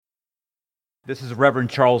This is Reverend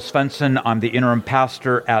Charles Svensson. I'm the interim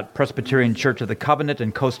pastor at Presbyterian Church of the Covenant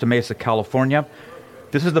in Costa Mesa, California.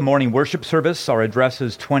 This is the morning worship service. Our address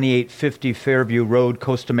is 2850 Fairview Road,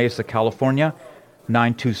 Costa Mesa, California,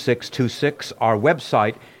 92626. Our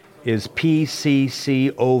website is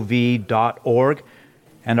pccov.org,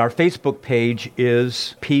 and our Facebook page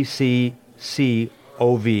is pccov,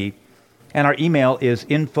 and our email is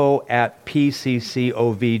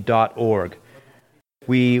info@pccov.org.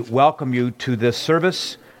 We welcome you to this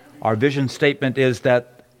service. Our vision statement is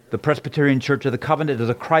that the Presbyterian Church of the Covenant is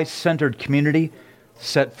a Christ-centered community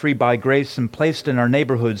set free by grace and placed in our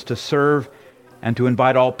neighborhoods to serve and to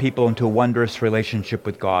invite all people into a wondrous relationship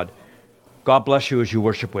with God. God bless you as you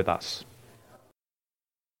worship with us.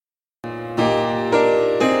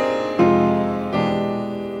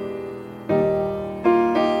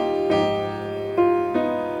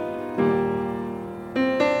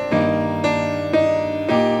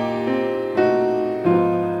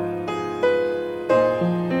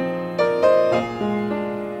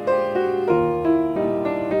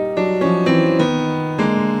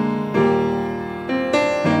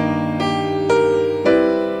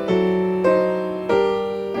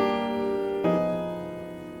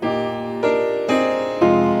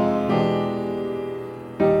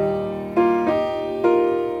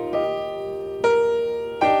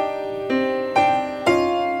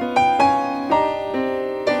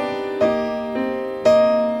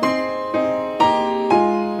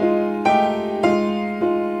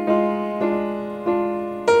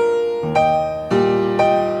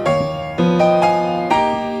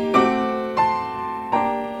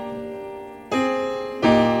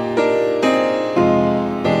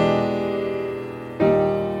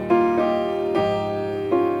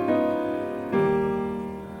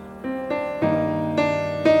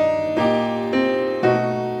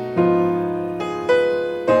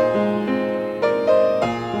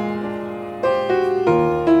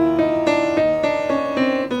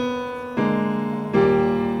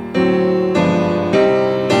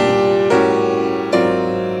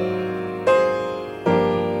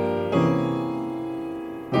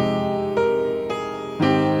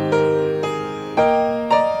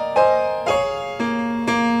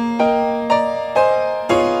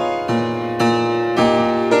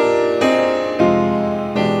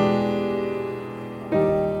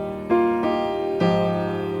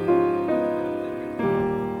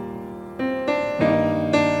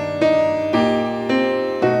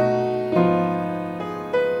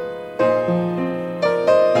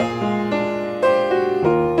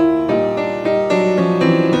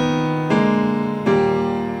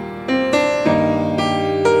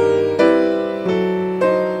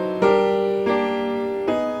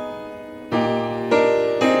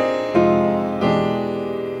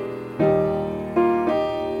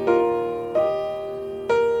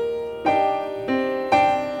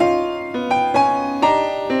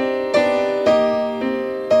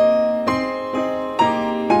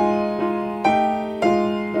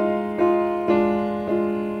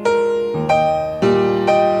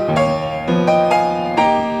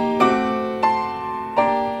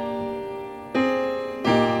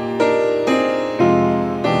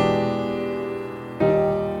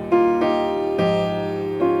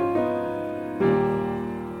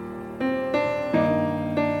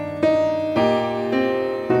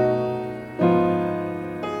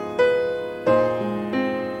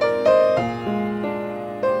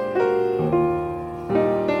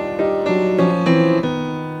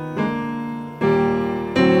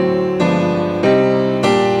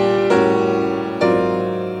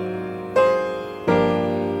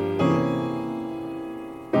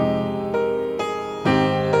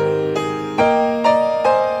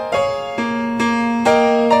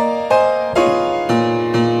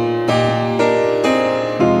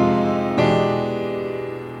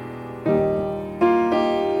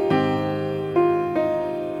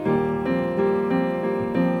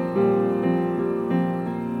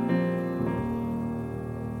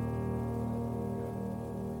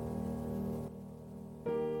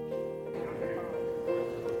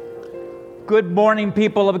 Good morning,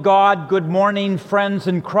 people of God. Good morning, friends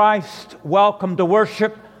in Christ. Welcome to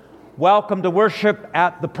worship. Welcome to worship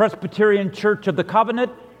at the Presbyterian Church of the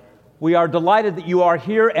Covenant. We are delighted that you are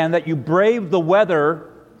here and that you braved the weather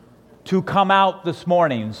to come out this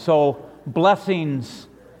morning. So blessings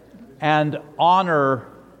and honor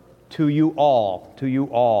to you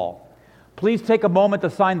all, Please take a moment to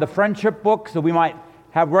sign the friendship book so we might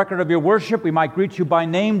have record of your worship. We might greet you by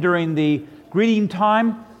name during the greeting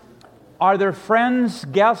time. Are there friends,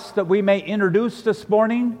 guests that we may introduce this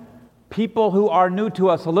morning? People who are new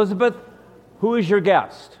to us. Elizabeth, who is your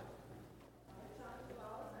guest?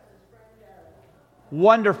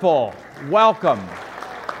 Wonderful. Welcome.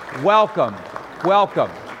 Welcome. Welcome.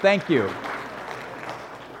 Thank you.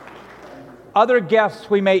 Other guests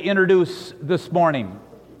we may introduce this morning.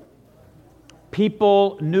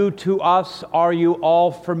 People new to us, are you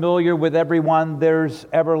all familiar with everyone? There's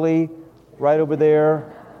Everly right over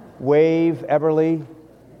there. Wave, Everly.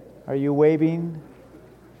 Are you waving?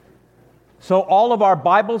 So all of our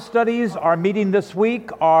Bible studies are meeting this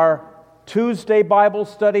week. Our Tuesday Bible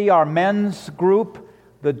study, our men's group.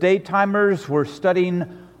 The daytimers were studying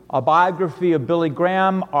a biography of Billy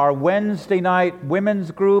Graham. Our Wednesday night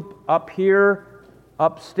women's group up here,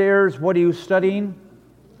 upstairs, what are you studying?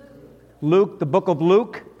 Luke, the book of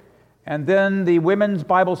Luke. And then the women's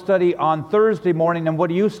Bible study on Thursday morning, and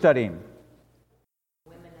what are you studying?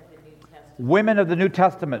 Women of the New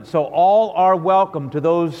Testament. So all are welcome to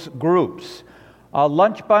those groups.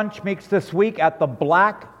 Lunch Bunch meets this week at the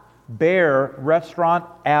Black Bear restaurant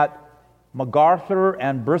at MacArthur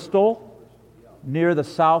and Bristol near the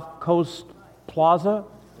South Coast Plaza.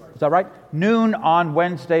 Is that right? Noon on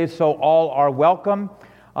Wednesday, so all are welcome.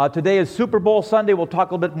 Today is Super Bowl Sunday. We'll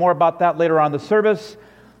talk a little bit more about that later on in the service.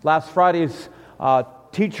 Last Friday's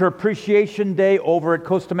Teacher Appreciation Day over at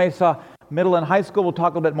Costa Mesa Middle and High School. We'll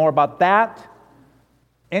talk a little bit more about that.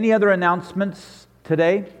 Any other announcements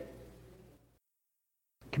today?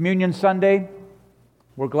 Communion Sunday.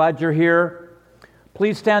 We're glad you're here.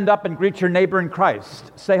 Please stand up and greet your neighbor in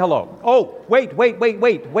Christ. Say hello. Oh, wait.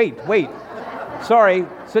 Sorry,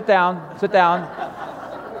 sit down.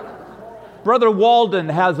 Brother Walden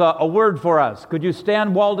has a word for us. Could you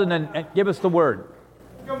stand, Walden, and give us the word?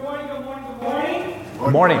 Good morning.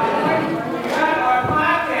 Good morning. We got our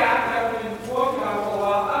podcast that we've been working on for a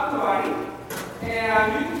while up and running,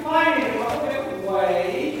 and you can find it in a couple different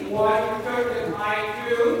ways. One, you search it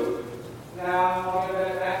iTunes. Now,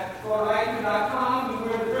 that's go to iTunes.com, you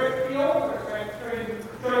go to the search field, or search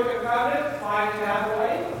the covenant, find it that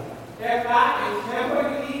way. If not, it's never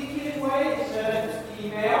the easiest way, it's an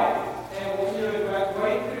email, and we'll do it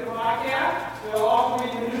right to the podcast. They'll also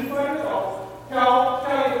read the newsletter, so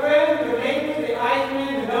tell your friends, your neighbors, the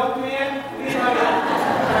Iceman, the milkman, anybody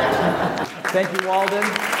else. Thank you, Walden.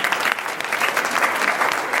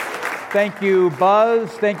 Thank you, Buzz.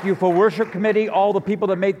 Thank you for worship committee, all the people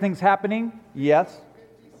that made things happening. Yes?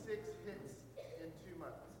 56 hits in 2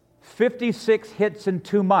 months. 56 hits in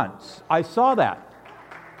 2 months. I saw that.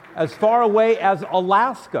 As far away as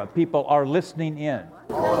Alaska, people are listening in.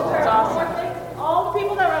 That's awesome. All the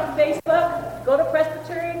people that are on Facebook, go to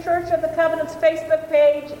Presbyterian Church of the Covenant's Facebook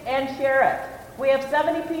page and share it. We have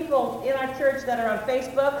 70 people in our church that are on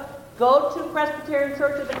Facebook. Go to Presbyterian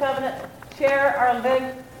Church of the Covenant, share our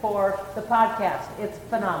link for the podcast. It's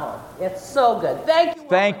phenomenal. It's so good. Thank you.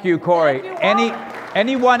 Thank you, Corey.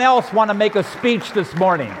 Anyone else want to make a speech this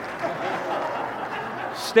morning?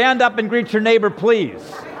 Stand up and greet your neighbor, please.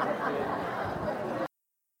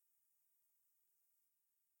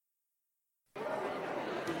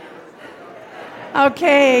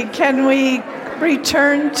 Okay, can we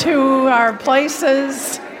return to our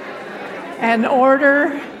places and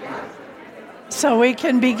order so we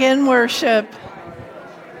can begin worship?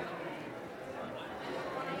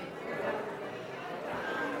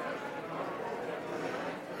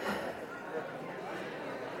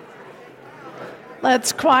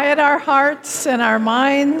 Let's quiet our hearts and our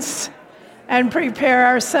minds and prepare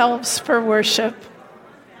ourselves for worship.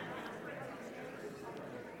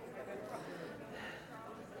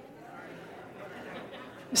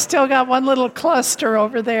 Still got one little cluster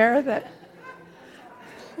over there that...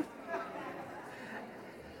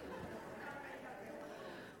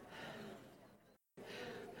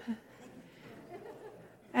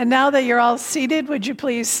 And now that you're all seated, would you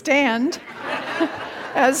please stand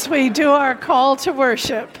as we do our call to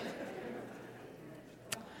worship?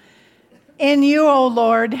 In you, O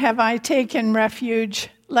Lord, have I taken refuge.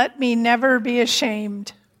 Let me never be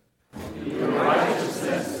ashamed. Your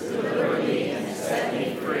righteousness deliver me and set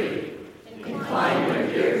me free. Incline your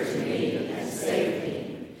ear to me and save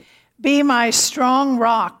me. Be my strong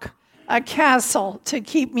rock, a castle to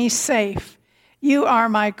keep me safe. You are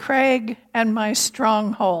my crag and my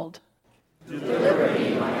stronghold. Deliver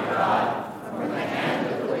me, my God, from the hand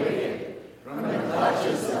of the wicked, from the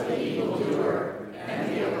clutches of the evildoer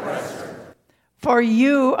and the oppressor. For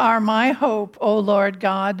you are my hope, O Lord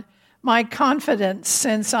God, my confidence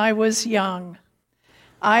since I was young.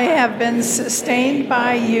 I have been sustained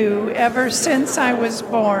by you ever since I was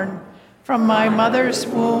born. From my mother's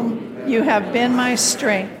womb, you have been my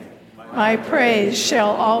strength. My praise shall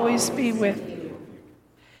always be with you.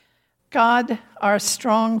 God, our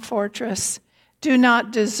strong fortress, do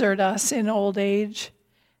not desert us in old age.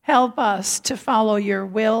 Help us to follow your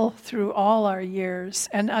will through all our years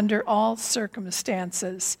and under all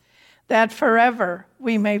circumstances, that forever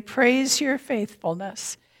we may praise your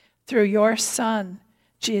faithfulness through your Son,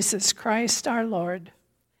 Jesus Christ our Lord.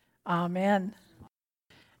 Amen.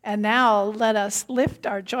 And now let us lift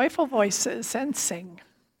our joyful voices and sing.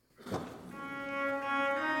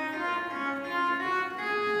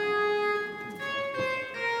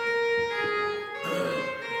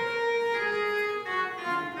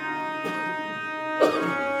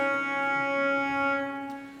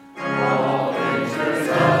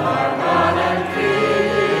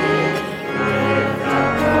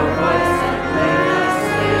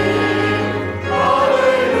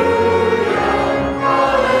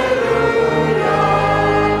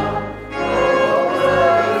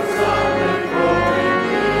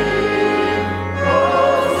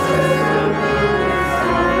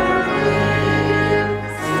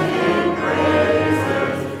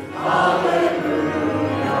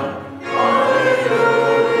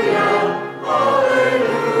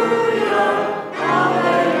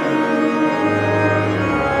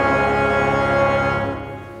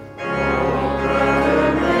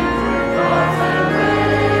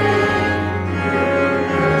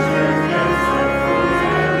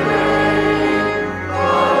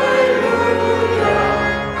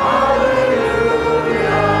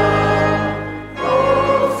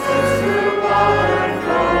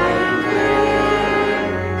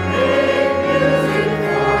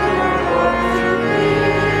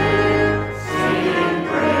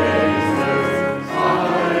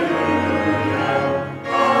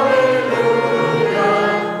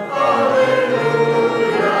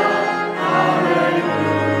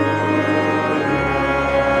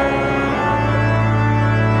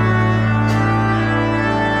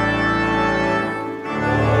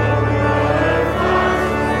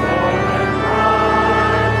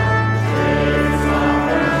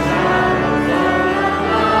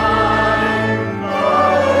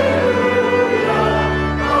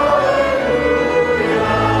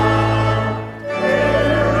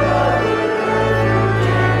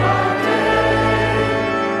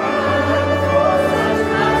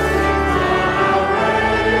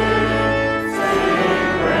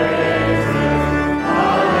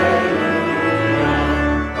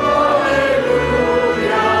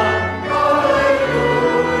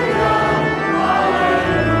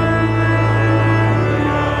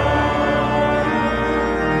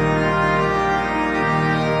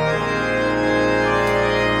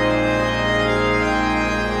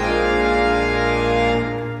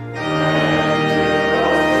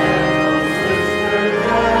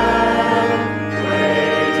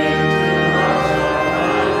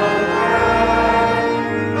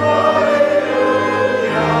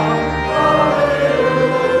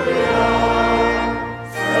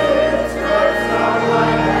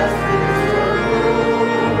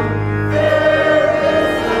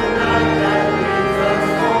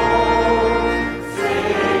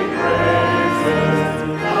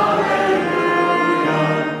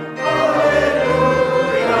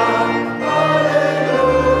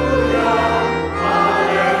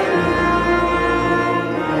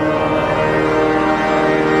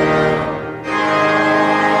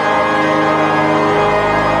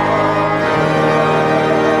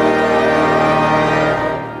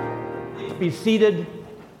 Seated,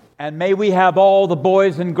 and may we have all the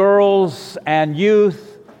boys and girls and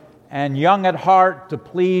youth and young at heart to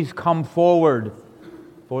please come forward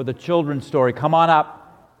for the children's story. Come on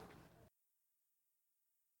up.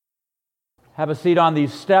 Have a seat on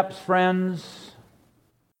these steps, friends.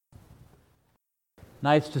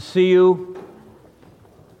 Nice to see you.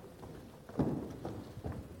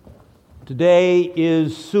 Today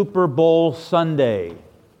is Super Bowl Sunday.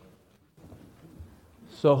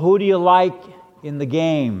 So who do you like in the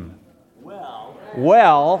game? Well, the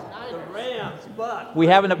Rams, but we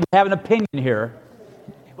have an opinion here.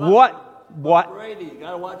 What? Brady, you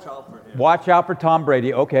gotta watch out for him. Watch out for Tom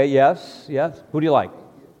Brady. Okay, yes. Who do you like?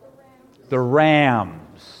 The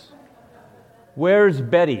Rams. Where's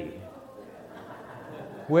Betty?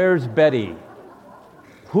 Where's Betty?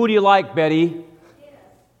 Who do you like, Betty?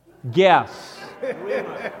 Guess.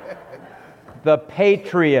 The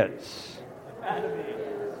Patriots.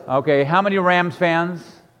 Okay, how many Rams fans?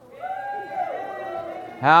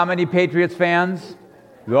 How many Patriots fans?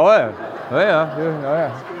 Oh,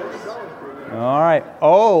 yeah. All right.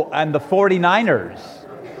 Oh, and the 49ers.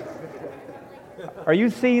 Are you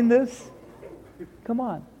seeing this? Come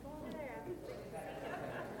on.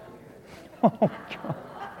 Oh,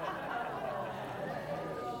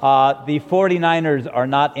 God. The 49ers are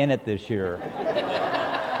not in it this year.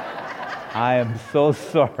 I am so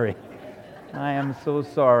sorry. I am so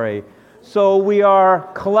sorry. So we are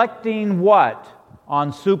collecting what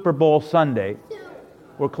on Super Bowl Sunday?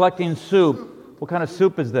 We're collecting soup. What kind of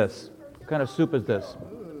soup is this? What kind of soup is this?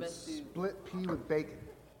 Split pea with bacon.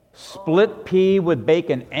 Split pea with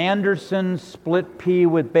bacon. Anderson split pea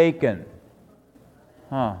with bacon.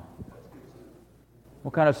 Huh.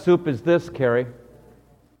 What kind of soup is this, Carrie?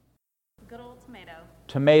 Good old tomato.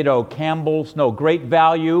 Tomato. Campbell's, no, Great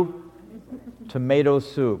Value tomato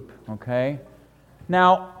soup, okay?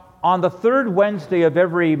 Now, on the third Wednesday of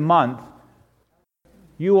every month,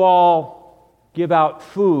 you all give out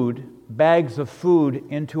food, bags of food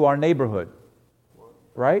into our neighborhood,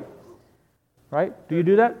 right? Right? Do you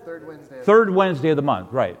do that? Third Wednesday. Third Wednesday of the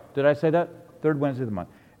month, right. Did I say that? Third Wednesday of the month.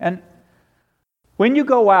 And when you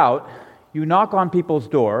go out, you knock on people's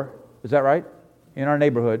door, is that right? In our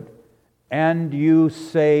neighborhood, and you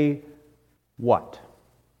say what?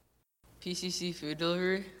 PCC food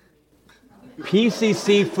delivery.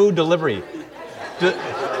 PCC food delivery.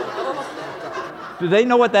 Do they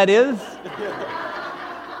know what that is?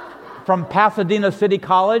 From Pasadena City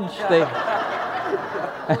College?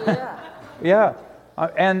 Yeah.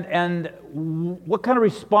 And what kind of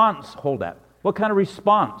response, hold that, what kind of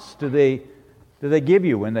response do they give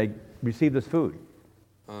you when they receive this food?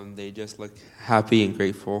 They just look happy and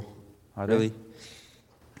grateful. Are they? Really?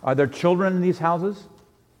 Are there children in these houses?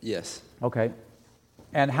 Yes. Okay.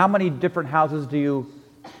 And how many different houses do you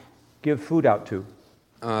give food out to?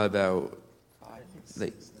 About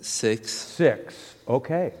like 6. 6.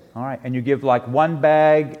 Okay. All right. And you give like one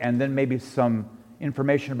bag and then maybe some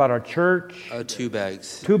information about our church? 2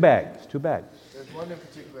 bags. 2 bags. 2 bags. There's one in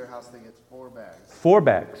particular house that gets 4 bags. 4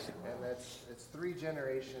 bags. And it's 3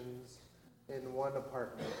 generations in one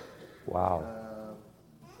apartment. Wow.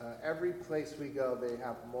 Every place we go, they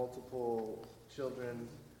have multiple children.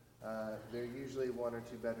 They're usually 1 or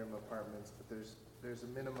 2 bedroom apartments, but there's a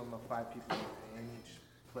minimum of 5 people in each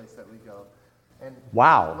place that we go. And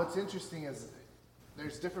wow. What's interesting is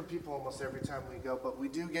there's different people almost every time we go, but we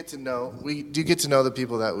do get to know the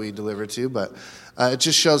people that we deliver to, but it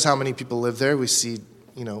just shows how many people live there. We see,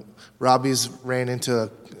 Robbie's ran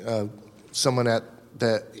into someone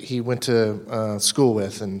that he went to school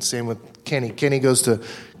with, and same with Kenny. Kenny goes to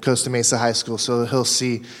Costa Mesa High School, so he'll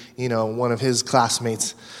see, one of his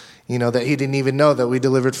classmates, that he didn't even know that we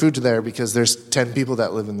delivered food to there because there's 10 people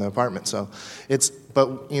that live in the apartment. So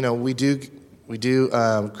we do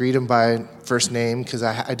greet them by first name because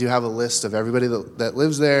I do have a list of everybody that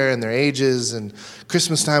lives there and their ages, and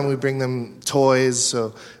Christmas time we bring them toys.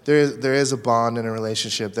 So there is a bond and a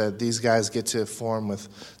relationship that these guys get to form with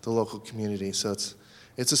the local community. So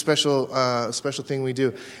it's a special thing we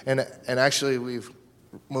do, and actually we've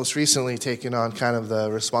most recently taken on kind of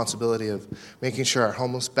the responsibility of making sure our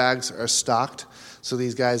homeless bags are stocked. So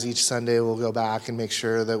these guys each Sunday will go back and make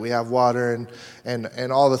sure that we have water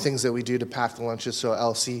and all the things that we do to pack the lunches so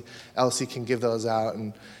Elsie can give those out.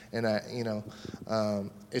 And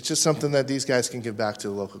it's just something that these guys can give back to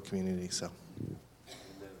the local community. So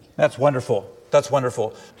That's wonderful. That's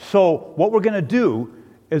wonderful. So what we're going to do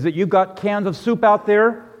is that you've got cans of soup out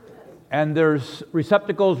there, and there's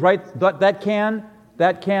receptacles right, that can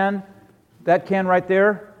right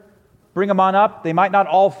there. Bring them on up. They might not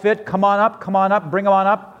all fit. Come on up, bring them on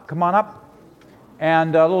up.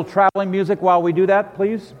 And a little traveling music while we do that,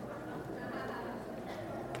 please.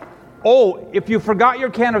 Oh, if you forgot your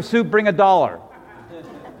can of soup, bring $1.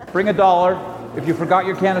 Bring $1. If you forgot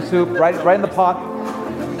your can of soup, right in the pot.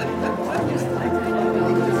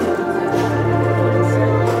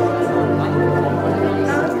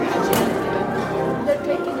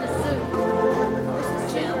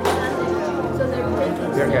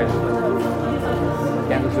 Here, guys.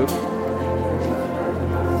 Can of soup.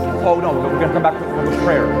 Oh, no, we're going to come back with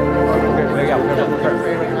prayer. Okay, yeah, we're going to come back with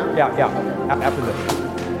prayer. Yeah, after this.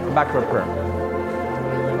 Come back for a prayer.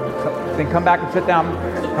 Then come back and sit down.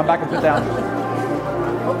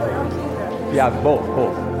 Yeah, both.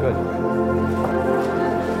 Good.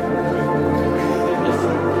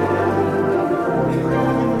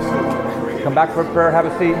 Come back for a prayer. Have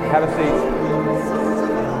a seat.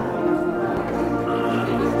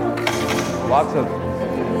 Lots of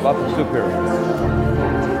soup here.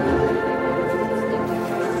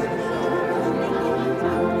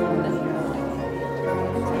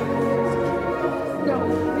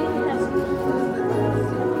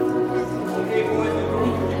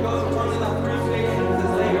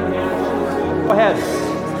 Go ahead.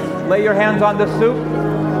 Lay your hands on this soup.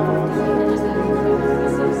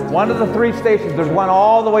 One of the 3 stations. There's one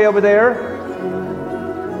all the way over there.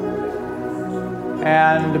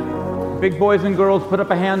 And Big boys and girls, put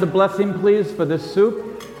up a hand of blessing, please, for this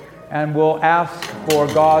soup, and we'll ask for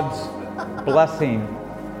God's blessing.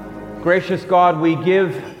 Gracious God, we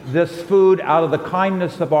give this food out of the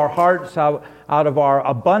kindness of our hearts, out of our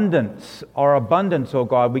abundance, oh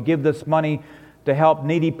God. We give this money to help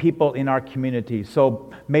needy people in our community.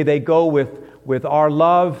 So may they go with our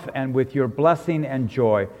love and with your blessing and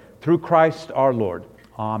joy. Through Christ our Lord.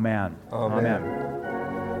 Amen. Amen.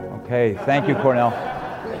 Okay, thank you, Cornell.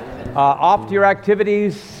 Off to your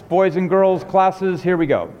activities, boys and girls, classes, here we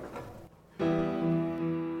go.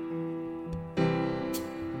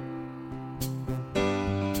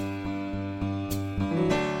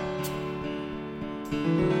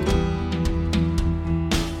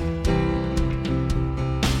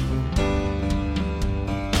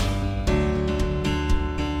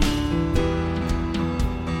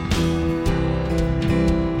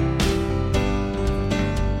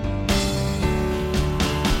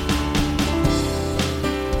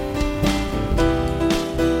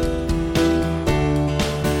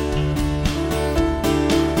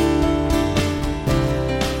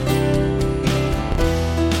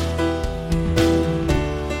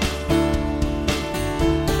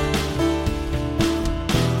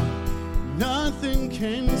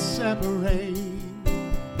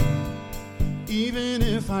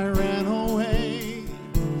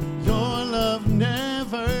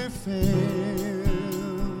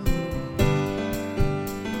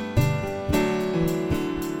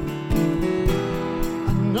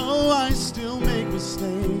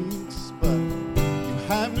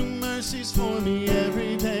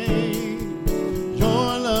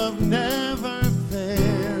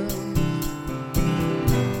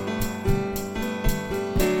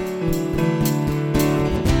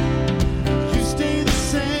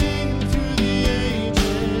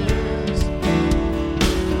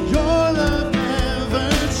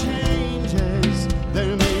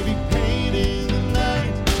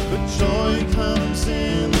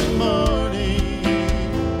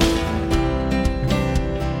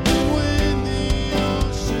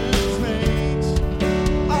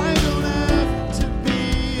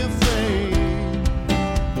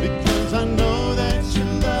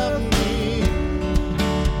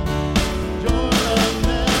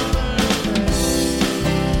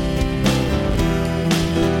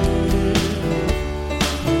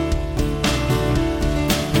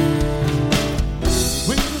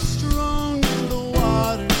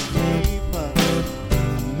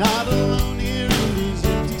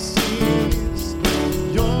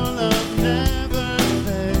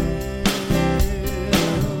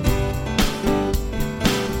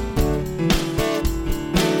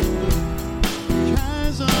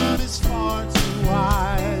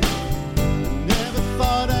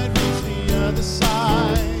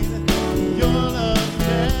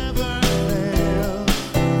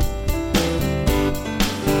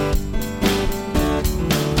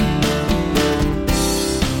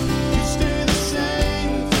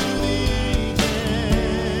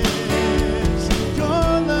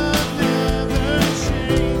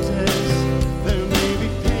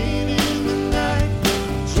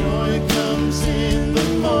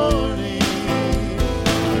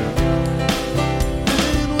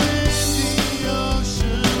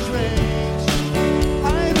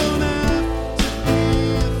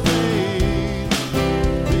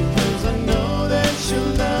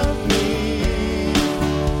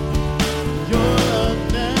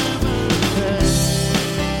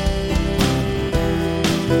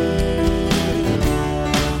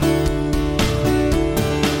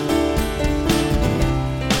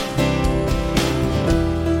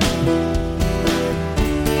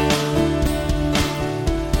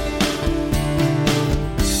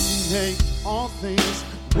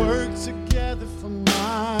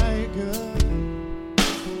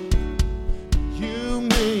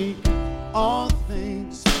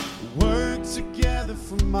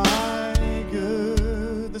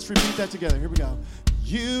 Together. Here we go.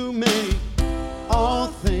 You make all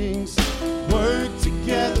things work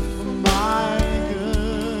together for my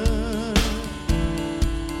good.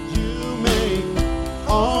 You make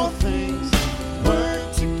all things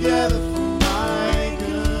work together for my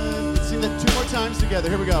good. Let's sing that 2 more times together.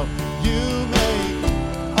 Here we go. You make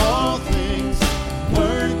all things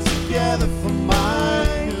work together for my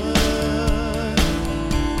good.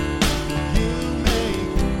 You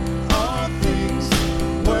make all things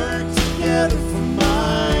work together for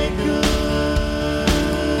my good.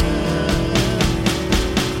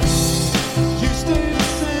 You stay the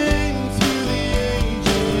same through the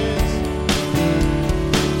ages.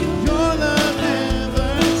 Your love never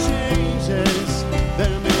changes.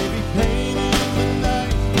 There may be pain in the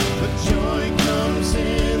night, but joy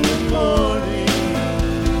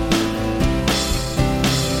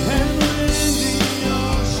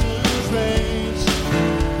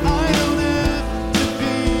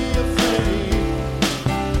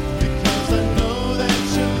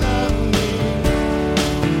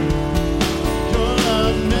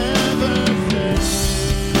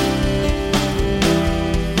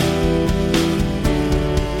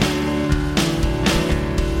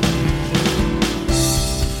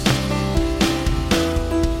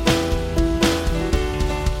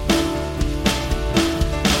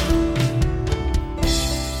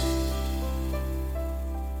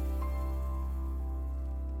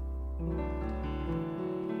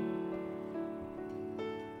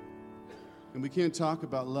And we can't talk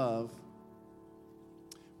about love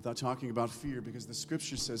without talking about fear, because the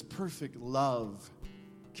scripture says perfect love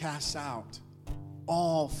casts out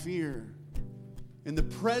all fear. In the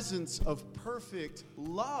presence of perfect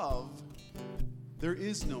love, there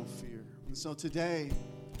is no fear. And so today,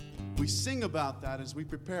 we sing about that as we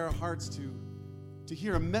prepare our hearts to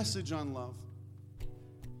hear a message on love.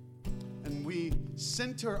 And we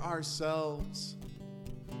center ourselves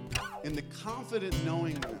in the confident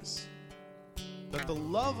knowingness that the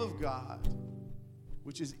love of God,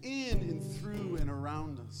 which is in and through and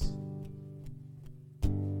around us,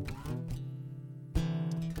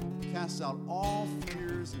 casts out all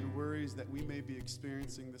fears and worries that we may be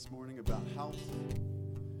experiencing this morning about health,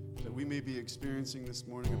 that we may be experiencing this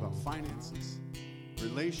morning about finances,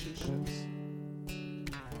 relationships.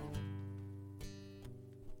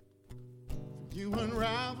 You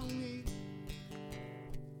unravel me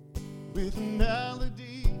with a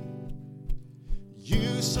melody.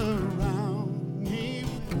 You surround me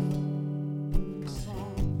with a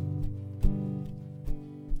song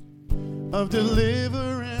of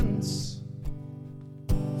deliverance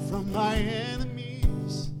from my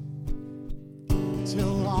enemies,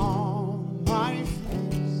 till all my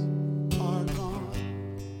fears are gone.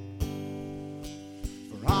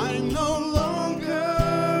 For I'm no longer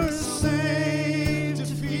a slave to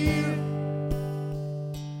fear.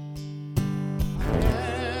 I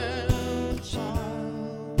am a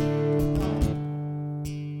child of God.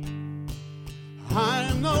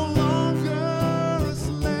 I'm no longer a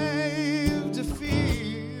slave to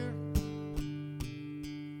fear.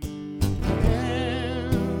 I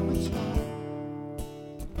am a child.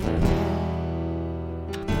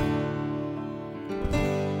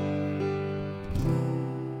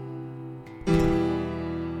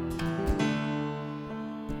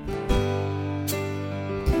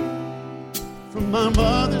 From my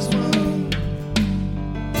mother's womb,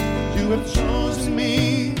 you have chosen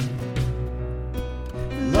me.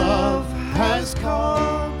 Love has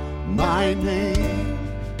called my name.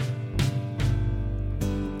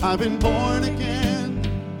 I've been born again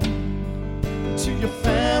to your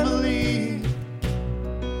family.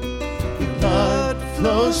 Your blood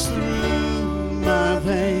flows through my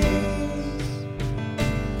veins.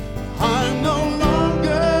 I'm no longer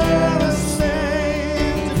a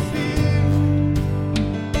slave to fear.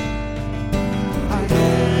 I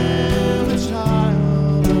am a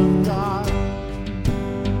child of God.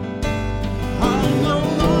 I'm no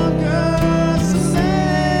longer a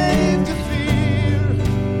slave to fear.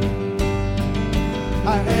 I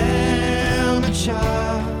am a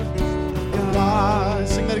child of God.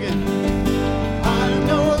 Sing that again. I'm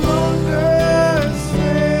no longer a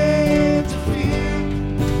slave to fear.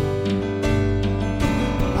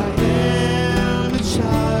 I am a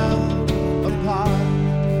child of God.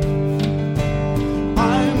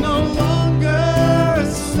 I'm no longer a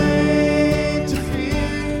slave to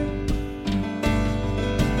fear.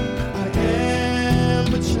 I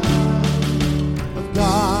am a child of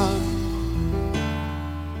God.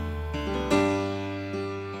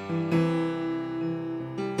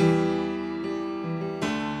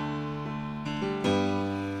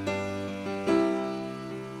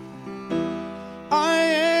 I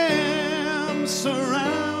am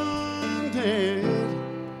surrounded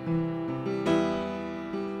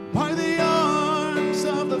by the arms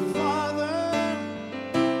of the Father.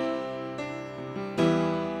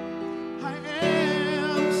 I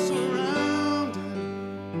am surrounded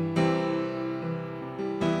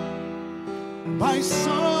by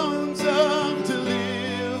songs of deliverance.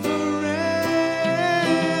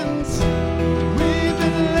 We've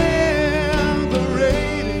been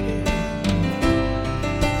liberated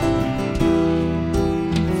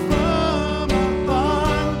from our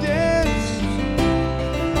bondage.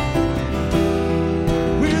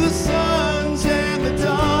 We're the sons and the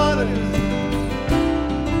daughters.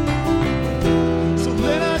 So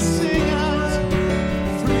let us sing out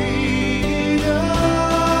freedom.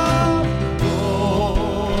 Oh,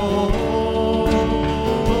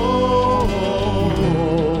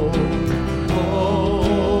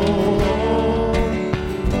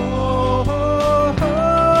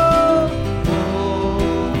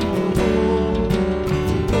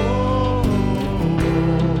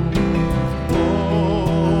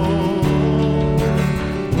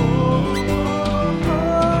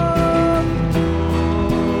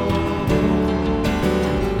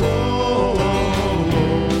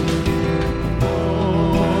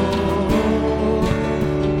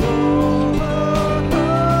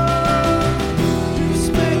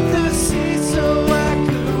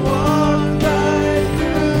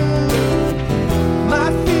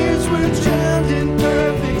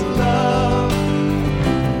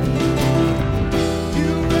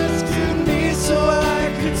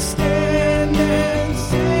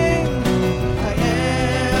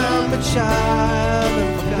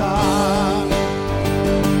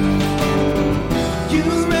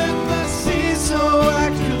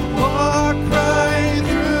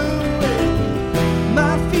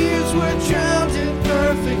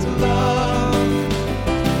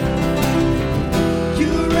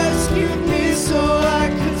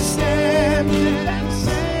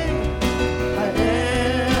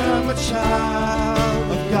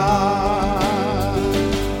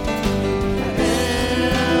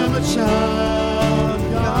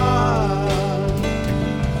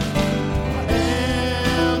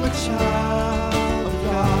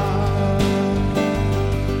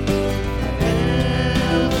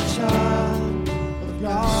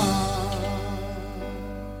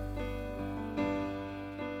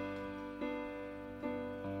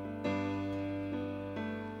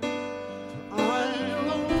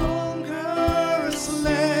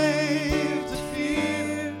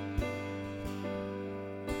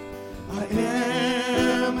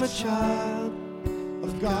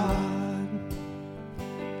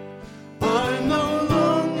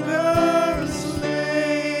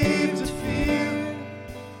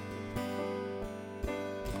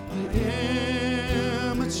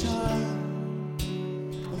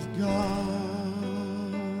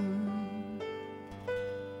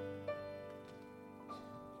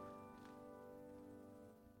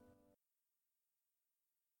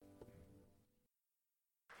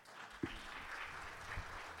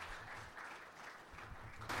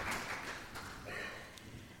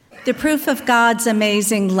 The proof of God's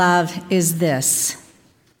amazing love is this,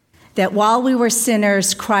 that while we were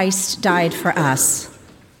sinners, Christ died for us.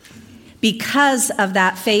 Because of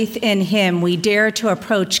that faith in him, we dare to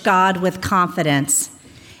approach God with confidence.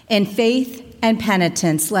 In faith and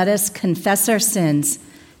penitence, let us confess our sins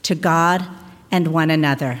to God and one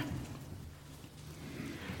another.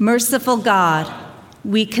 Merciful God,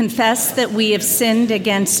 we confess that we have sinned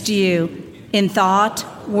against you in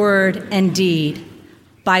thought, word, and deed,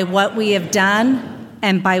 by what we have done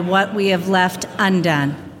and by what we have left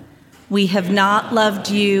undone. We have not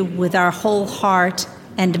loved you with our whole heart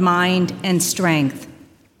and mind and strength.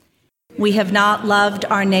 We have not loved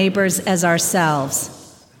our neighbors as ourselves.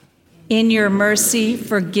 In your mercy,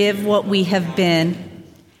 forgive what we have been,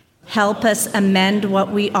 help us amend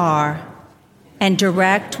what we are, and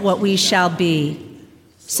direct what we shall be,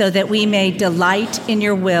 so that we may delight in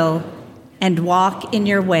your will and walk in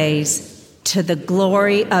your ways, to the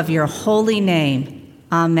glory of your holy name.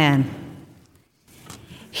 Amen.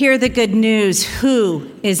 Hear the good news. Who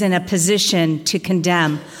is in a position to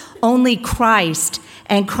condemn? Only Christ,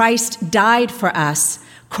 and Christ died for us.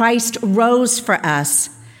 Christ rose for us.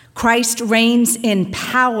 Christ reigns in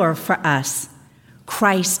power for us.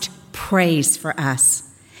 Christ prays for us.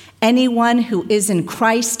 Anyone who is in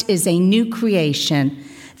Christ is a new creation.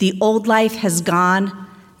 The old life has gone,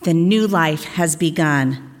 the new life has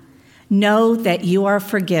begun. Know that you are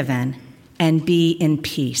forgiven and be in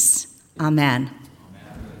peace. Amen.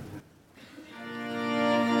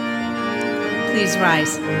 Please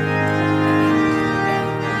rise.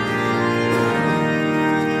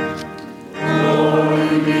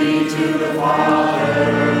 Glory be to the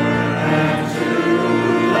Father, and to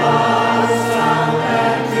the Son,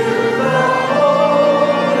 and to the Holy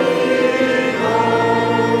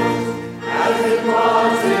Ghost, as it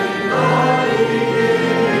was in the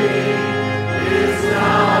beginning, is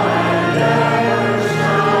now, and ever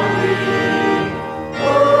shall be,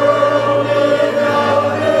 world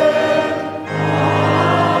without end.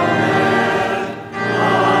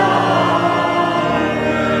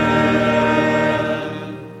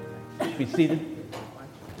 Amen. Be seated.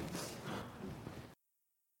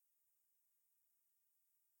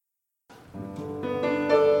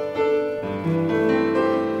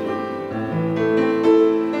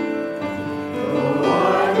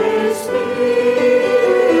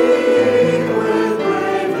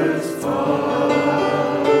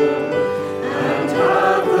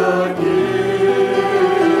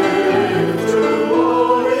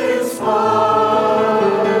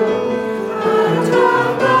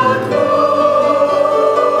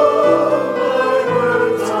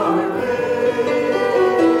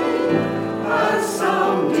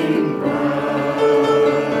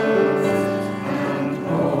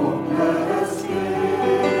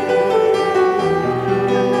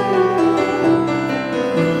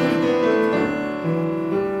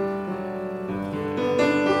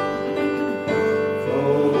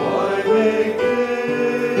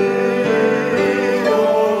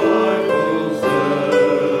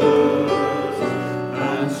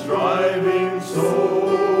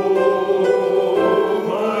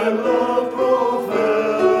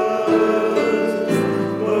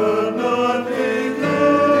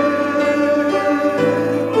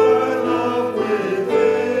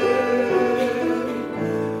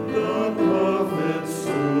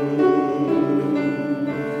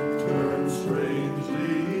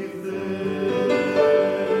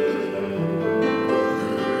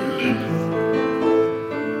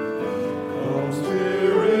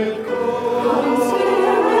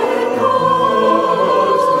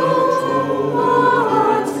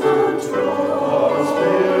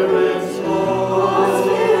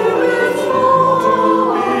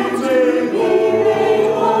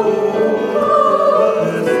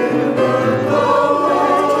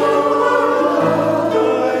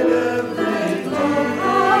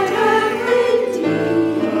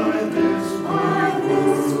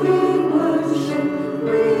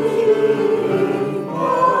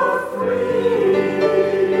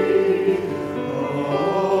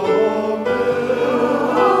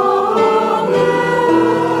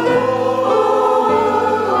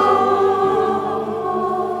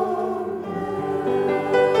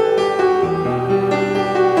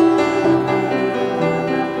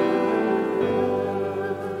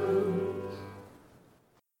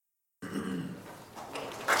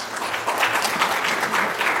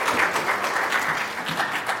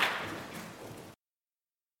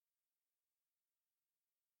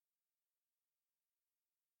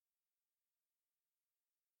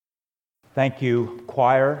 Thank you,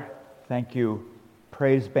 choir. Thank you,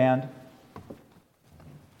 praise band.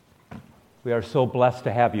 We are so blessed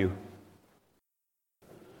to have you.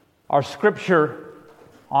 Our scripture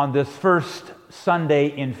on this first Sunday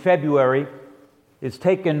in February is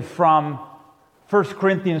taken from 1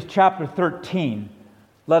 Corinthians chapter 13.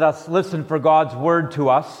 Let us listen for God's word to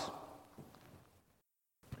us.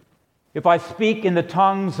 If I speak in the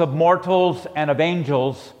tongues of mortals and of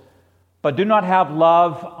angels, but do not have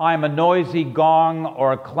love, I am a noisy gong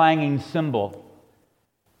or a clanging cymbal.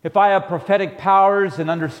 If I have prophetic powers and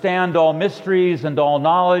understand all mysteries and all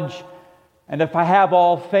knowledge, and if I have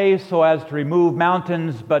all faith so as to remove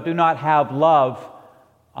mountains, but do not have love,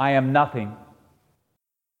 I am nothing.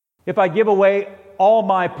 If I give away all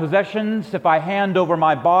my possessions, if I hand over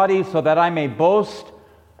my body so that I may boast,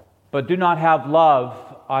 but do not have love,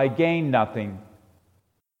 I gain nothing.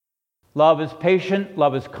 Love is patient,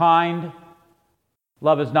 love is kind,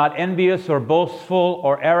 love is not envious or boastful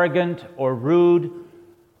or arrogant or rude.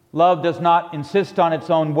 Love does not insist on its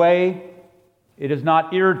own way. It is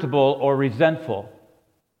not irritable or resentful.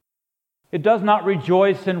 It does not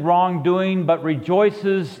rejoice in wrongdoing, but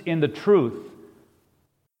rejoices in the truth.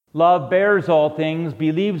 Love bears all things,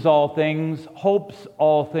 believes all things, hopes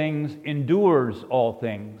all things, endures all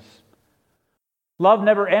things. Love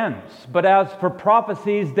never ends, but as for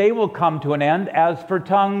prophecies, they will come to an end. As for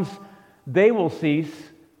tongues, they will cease.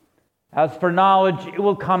 As for knowledge, it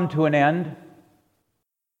will come to an end.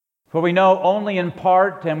 For we know only in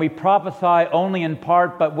part, and we prophesy only in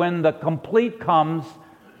part, but when the complete comes,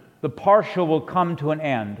 the partial will come to an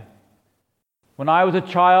end. When I was a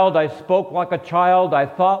child, I spoke like a child, I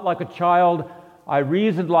thought like a child, I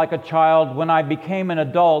reasoned like a child. When I became an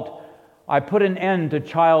adult, I put an end to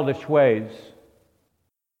childish ways.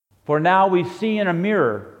 For now we see in a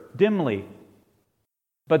mirror, dimly,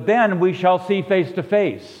 but then we shall see face to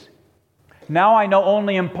face. Now I know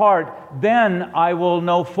only in part, then I will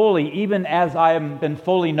know fully, even as I have been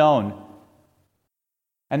fully known.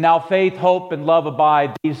 And now faith, hope, and love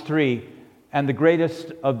abide, these three, and the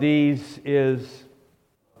greatest of these is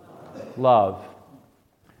love.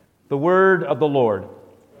 The word of the Lord.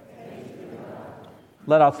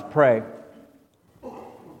 Let us pray.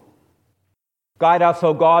 Guide us,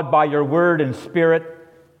 O God, by your word and spirit,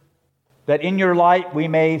 that in your light we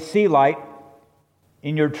may see light,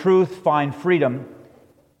 in your truth find freedom,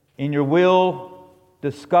 in your will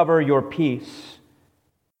discover your peace.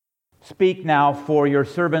 Speak now, for your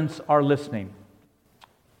servants are listening.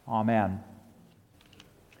 Amen.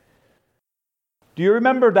 Do you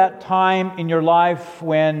remember that time in your life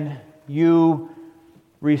when you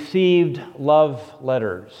received love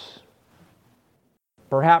letters?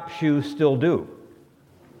 Perhaps you still do.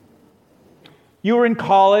 You were in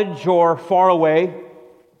college or far away,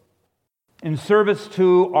 in service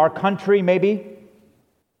to our country maybe.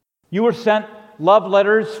 You were sent love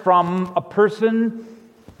letters from a person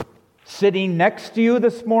sitting next to you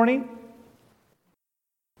this morning.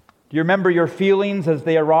 Do you remember your feelings as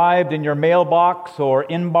they arrived in your mailbox or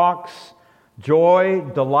inbox? Joy,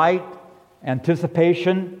 delight,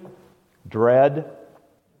 anticipation, dread.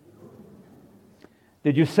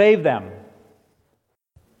 Did you save them?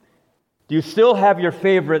 Do you still have your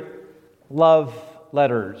favorite love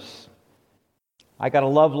letters? I got a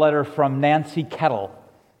love letter from Nancy Kettle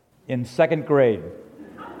in second grade.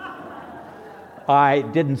 I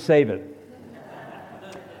didn't save it.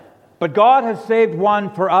 But God has saved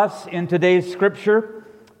one for us in today's scripture,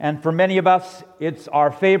 and for many of us, it's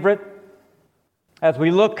our favorite. As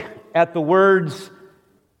we look at the words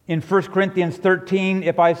in 1 Corinthians 13,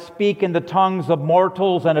 if I speak in the tongues of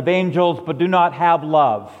mortals and of angels, but do not have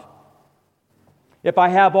love, if I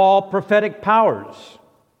have all prophetic powers,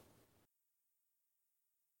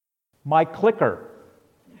 my clicker.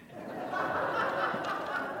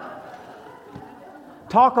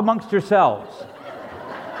 Talk amongst yourselves.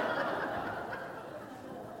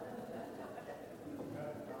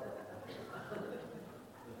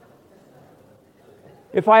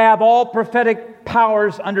 If I have all prophetic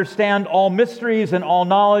powers, understand all mysteries and all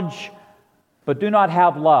knowledge, but do not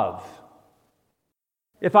have love.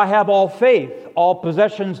 If I have all faith, all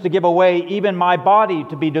possessions to give away, even my body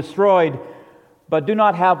to be destroyed, but do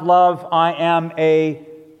not have love, I am a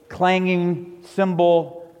clanging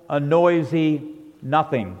cymbal, a noisy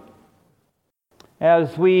nothing.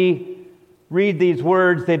 As we read these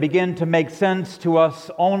words, they begin to make sense to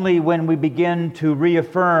us only when we begin to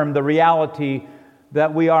reaffirm the reality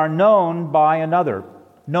that we are known by another,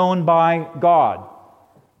 known by God,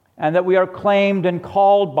 and that we are claimed and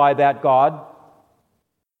called by that God,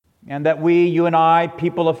 and that we, you and I,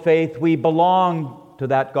 people of faith, we belong to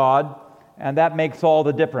that God, and that makes all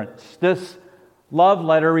the difference. This love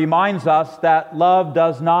letter reminds us that love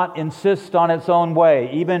does not insist on its own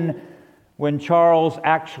way. Even when Charles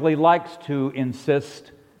actually likes to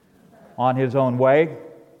insist on his own way.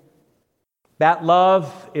 That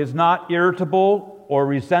love is not irritable or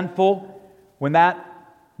resentful. When that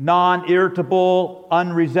non-irritable,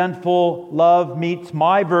 unresentful love meets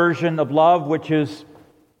my version of love, which is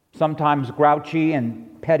sometimes grouchy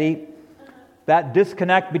and petty, that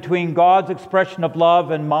disconnect between God's expression of love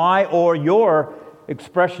and my or your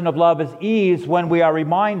expression of love is eased when we are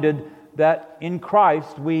reminded that in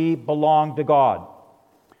Christ we belong to God.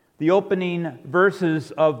 The opening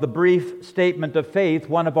verses of the brief statement of faith,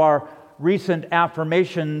 one of our recent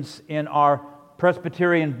affirmations in our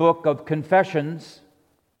Presbyterian book of Confessions,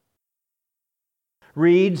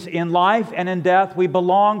 reads, "In life and in death we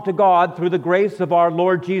belong to God through the grace of our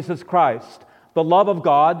Lord Jesus Christ. The love of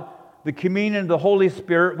God, the communion of the Holy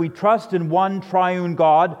Spirit, we trust in one triune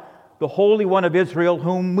God, the Holy One of Israel,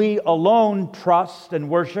 whom we alone trust and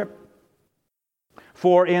worship.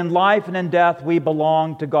 For in life and in death we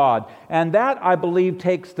belong to God." And that, I believe,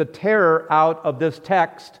 takes the terror out of this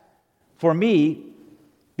text for me,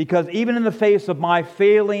 because even in the face of my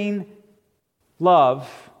failing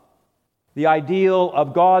love, the ideal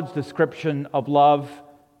of God's description of love,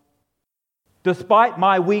 despite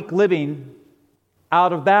my weak living,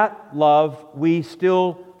 out of that love, we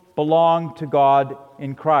still belong to God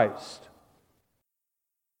in Christ.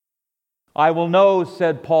 "I will know,"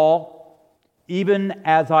 said Paul, "even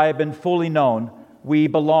as I have been fully known, we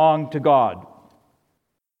belong to God."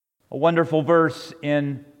 A wonderful verse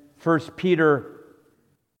in 1 Peter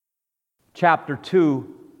chapter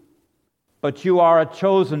 2, "But you are a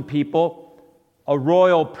chosen people, a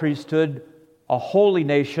royal priesthood, a holy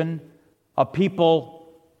nation, a people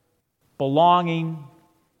belonging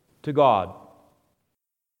to God."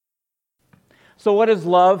 So what is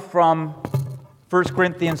love from 1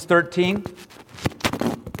 Corinthians 13?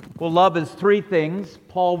 Well, love is three things.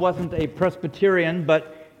 Paul wasn't a Presbyterian,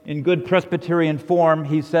 but in good Presbyterian form,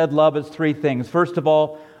 he said love is three things. First of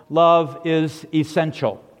all, love is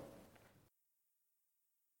essential.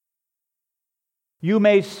 You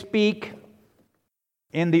may speak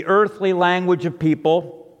in the earthly language of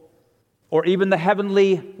people, or even the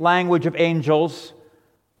heavenly language of angels,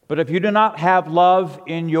 but if you do not have love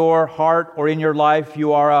in your heart or in your life,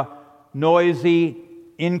 you are a noisy,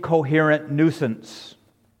 incoherent nuisance.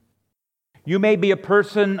 You may be a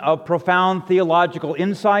person of profound theological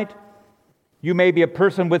insight. You may be a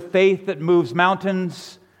person with faith that moves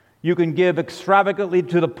mountains. You can give extravagantly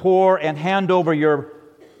to the poor and hand over your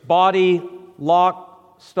body,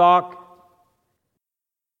 lock, stock.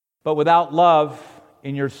 But without love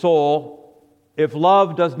in your soul, if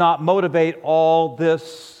love does not motivate all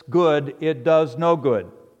this good, it does no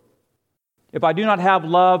good. If I do not have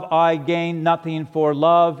love, I gain nothing, for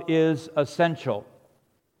love is essential.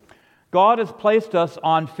 God has placed us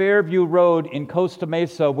on Fairview Road in Costa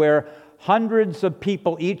Mesa, where hundreds of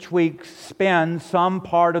people each week spend some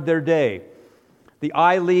part of their day. The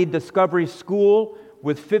iLead Discovery School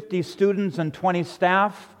with 50 students and 20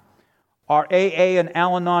 staff, our AA and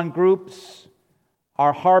Al-Anon groups,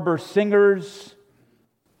 our Harbor Singers,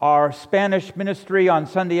 our Spanish ministry on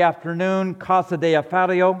Sunday afternoon, Casa de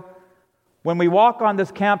Afario. When we walk on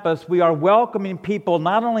this campus, we are welcoming people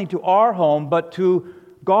not only to our home, but to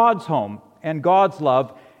God's home and God's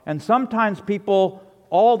love. And sometimes people,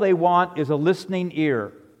 all they want is a listening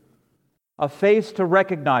ear, a face to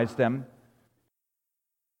recognize them,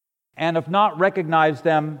 and if not recognize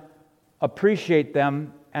them, appreciate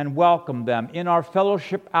them and welcome them. In our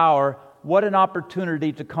fellowship hour, what an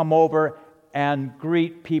opportunity to come over and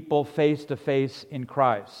greet people face to face in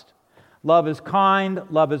Christ. Love is kind,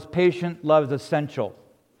 love is patient, love is essential.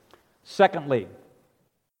 Secondly,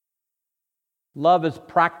 love is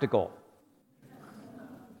practical.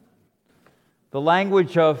 The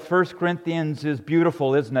language of 1 Corinthians is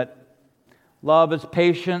beautiful, isn't it? Love is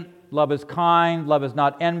patient, love is kind, love is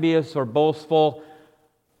not envious or boastful,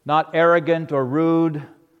 not arrogant or rude.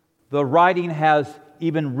 The writing has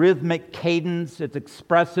even rhythmic cadence, it's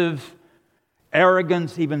expressive.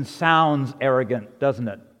 Arrogance even sounds arrogant, doesn't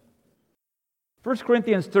it? 1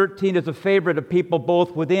 Corinthians 13 is a favorite of people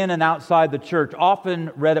both within and outside the church, often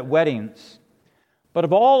read at weddings. But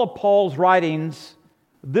of all of Paul's writings,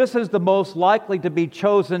 this is the most likely to be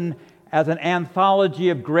chosen as an anthology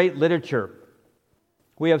of great literature.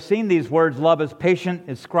 We have seen these words, love is patient,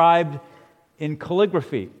 inscribed in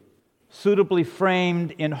calligraphy, suitably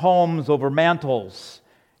framed in homes over mantels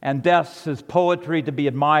and desks as poetry to be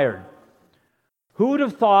admired. Who would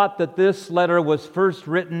have thought that this letter was first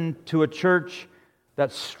written to a church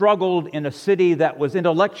that struggled in a city that was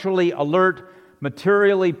intellectually alert,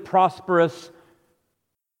 materially prosperous,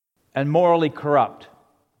 and morally corrupt?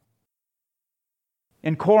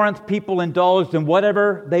 In Corinth, people indulged in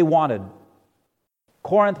whatever they wanted.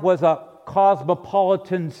 Corinth was a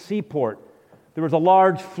cosmopolitan seaport. There was a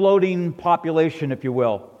large floating population, if you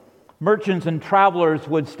will. Merchants and travelers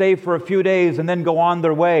would stay for a few days and then go on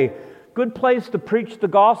their way. Good place to preach the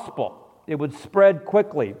gospel. It would spread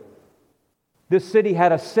quickly. This city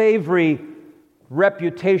had a savory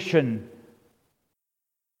reputation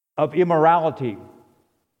of immorality.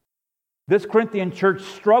 This Corinthian church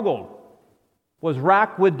struggled, was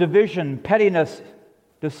racked with division, pettiness,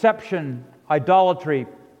 deception, idolatry.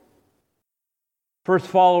 First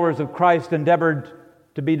followers of Christ endeavored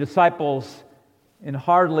to be disciples in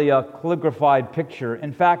hardly a calligraphied picture.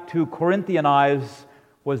 In fact, to Corinthianize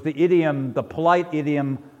was the idiom, the polite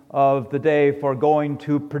idiom of the day for going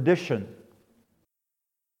to perdition.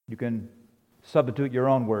 You can substitute your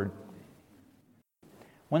own word.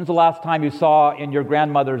 When's the last time you saw in your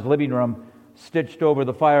grandmother's living room, stitched over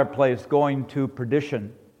the fireplace, going to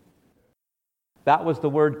perdition? That was the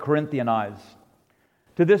word Corinthianize.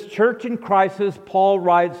 To this church in crisis, Paul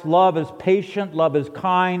writes, love is patient, love is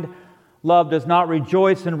kind, love does not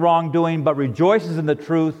rejoice in wrongdoing, but rejoices in the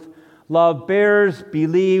truth. Love bears,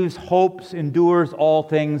 believes, hopes, endures all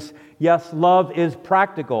things. Yes, love is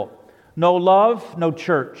practical. No love, no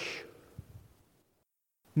church.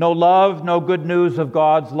 No love, no good news of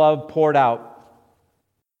God's love poured out.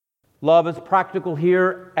 Love is practical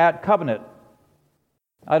here at Covenant.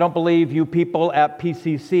 I don't believe you people at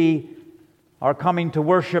PCC are coming to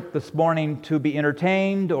worship this morning to be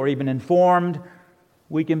entertained or even informed.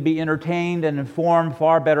 We can be entertained and informed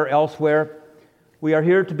far better elsewhere. We are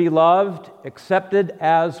here to be loved, accepted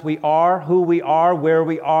as we are, who we are, where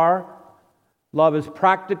we are. Love is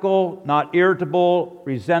practical, not irritable,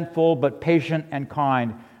 resentful, but patient and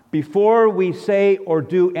kind. Before we say or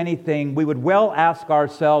do anything, we would well ask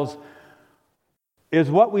ourselves, is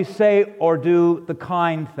what we say or do the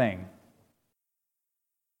kind thing?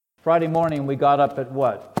 Friday morning, we got up at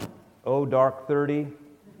what? Dark 30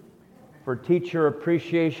 for Teacher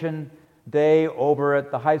Appreciation Day over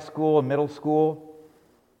at the high school and middle school.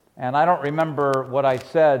 And I don't remember what I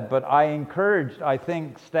said, but I encouraged, I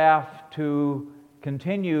think, staff to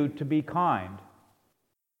continue to be kind.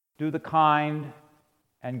 Do the kind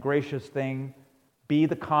and gracious thing. Be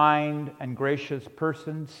the kind and gracious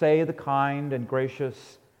person. Say the kind and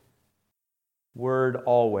gracious word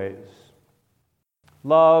always.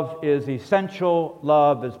 Love is essential.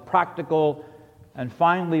 Love is practical. And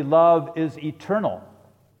finally, love is eternal.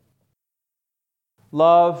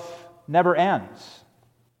 Love never ends.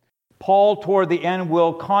 Paul, toward the end,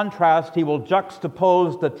 will contrast, he will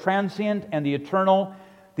juxtapose the transient and the eternal,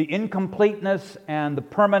 the incompleteness and the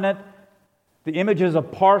permanent, the images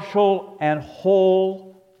of partial and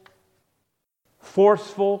whole,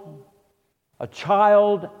 forceful, a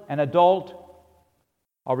child, an adult,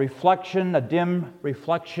 a reflection, a dim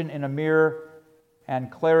reflection in a mirror, and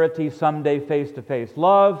clarity someday face to face.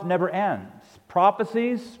 Love never ends.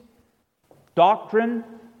 Prophecies, doctrine,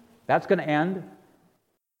 that's going to end.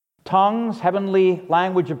 Tongues, heavenly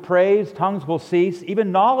language of praise, tongues will cease.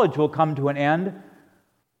 Even knowledge will come to an end.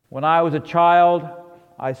 When I was a child,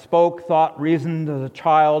 I spoke, thought, reasoned as a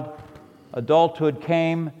child. Adulthood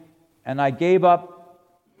came, and I gave up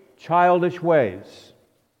childish ways.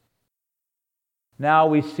 Now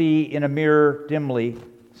we see in a mirror dimly.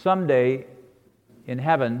 Someday, in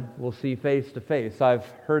heaven, we'll see face to face. I've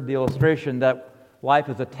heard the illustration that life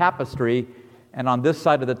is a tapestry, and on this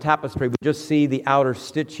side of the tapestry, we just see the outer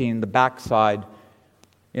stitching, the backside.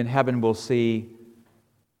 In heaven, we'll see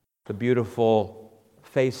the beautiful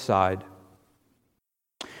face side.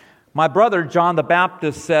 My brother, John the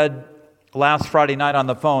Baptist, said last Friday night on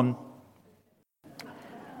the phone,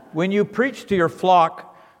 when you preach to your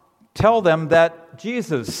flock, tell them that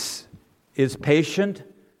Jesus is patient,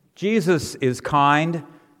 Jesus is kind,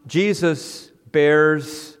 Jesus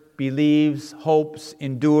bears, believes, hopes,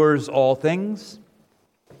 endures all things.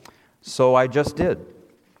 So I just did.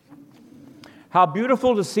 How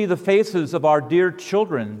beautiful to see the faces of our dear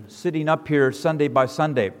children sitting up here Sunday by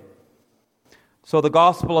Sunday. So the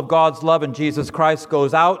gospel of God's love in Jesus Christ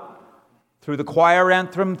goes out through the choir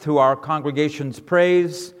anthem, through our congregation's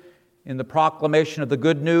praise, in the proclamation of the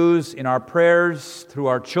good news, in our prayers, through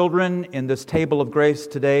our children, in this table of grace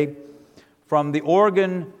today, from the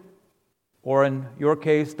organ, or in your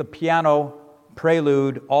case, the piano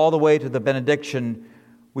prelude, all the way to the benediction.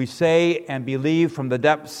 We say and believe from the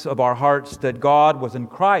depths of our hearts that God was in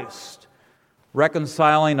Christ,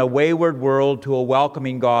 reconciling a wayward world to a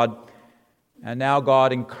welcoming God. And now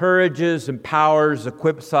God encourages, empowers,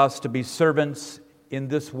 equips us to be servants in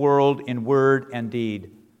this world in word and deed.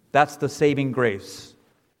 That's the saving grace.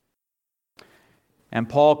 And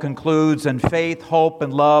Paul concludes, "And faith, hope,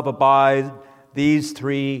 and love abide, these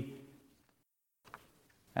three,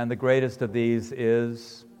 and the greatest of these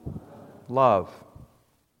is love."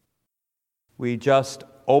 We just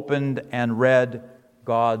opened and read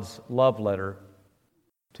God's love letter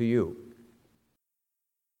to you.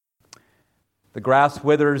 The grass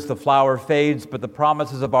withers, the flower fades, but the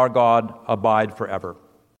promises of our God abide forever.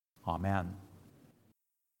 Amen.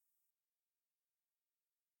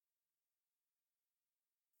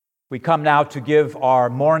 We come now to give our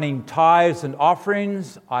morning tithes and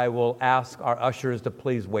offerings. I will ask our ushers to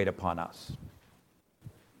please wait upon us.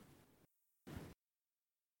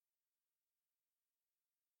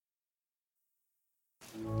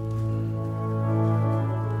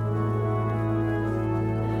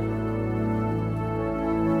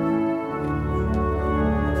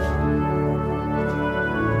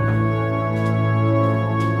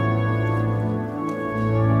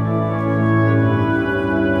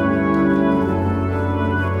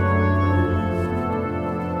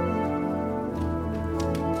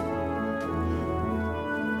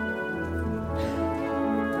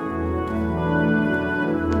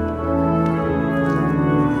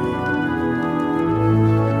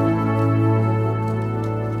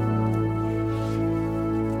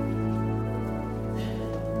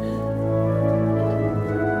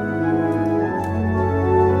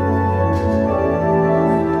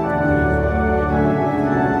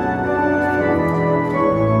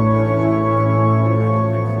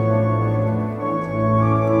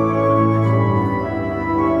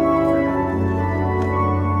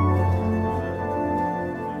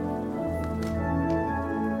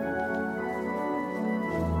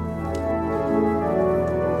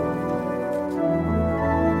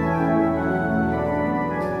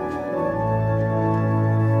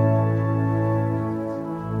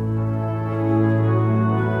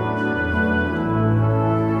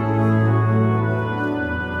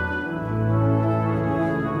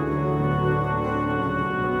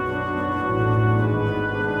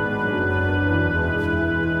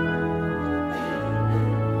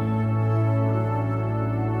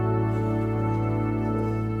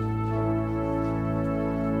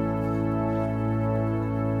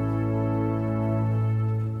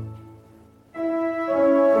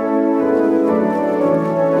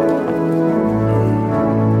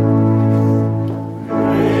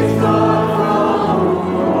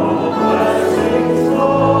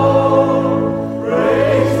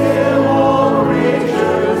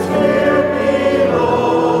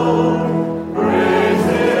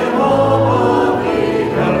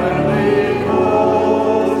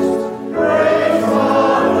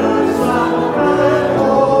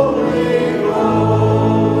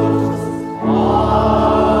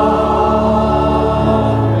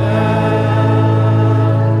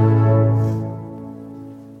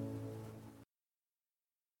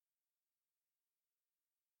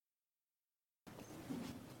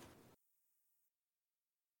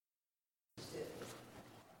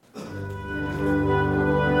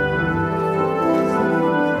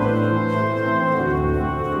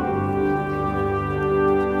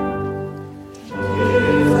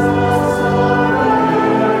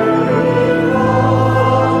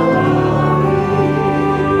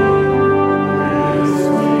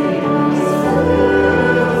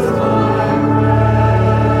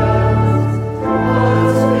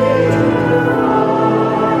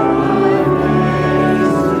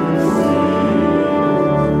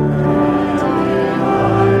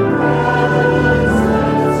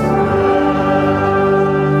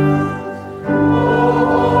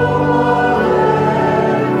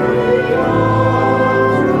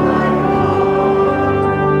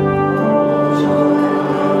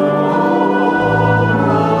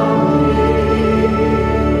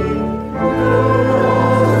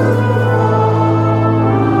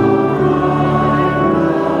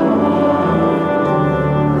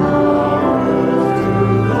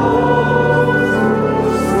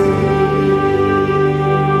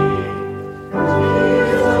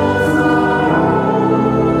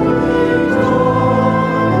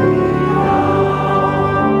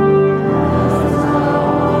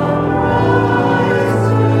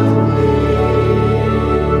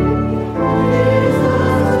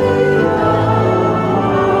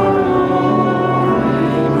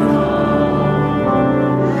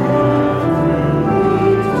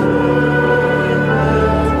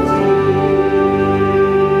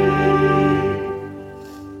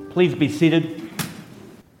 Please be seated.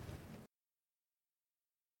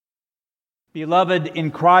 Beloved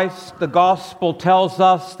in Christ, the gospel tells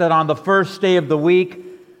us that on the first day of the week,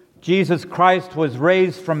 Jesus Christ was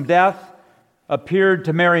raised from death, appeared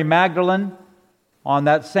to Mary Magdalene, On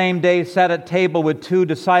that same day sat at table with 2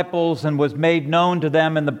 disciples and was made known to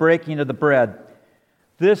them in the breaking of the bread.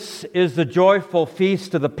 This is the joyful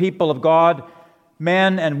feast of the people of God.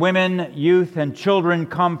 Men and women, youth and children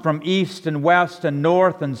come from east and west and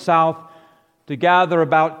north and south to gather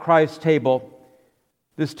about Christ's table.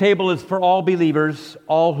 This table is for all believers,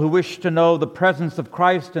 all who wish to know the presence of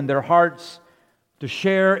Christ in their hearts, to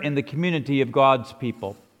share in the community of God's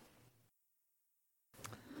people.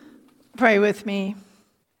 Pray with me.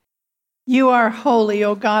 You are holy,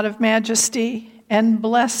 O God of majesty, and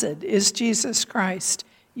blessed is Jesus Christ,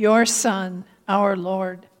 your Son, our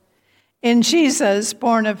Lord. In Jesus,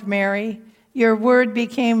 born of Mary, your word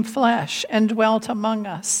became flesh and dwelt among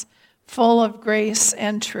us, full of grace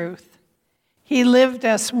and truth. He lived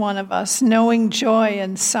as one of us, knowing joy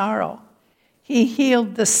and sorrow. He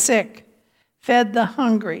healed the sick, fed the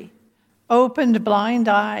hungry, opened blind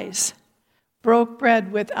eyes, broke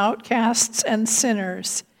bread with outcasts and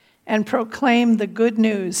sinners, and proclaimed the good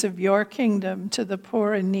news of your kingdom to the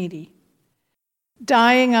poor and needy.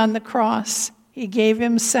 Dying on the cross, he gave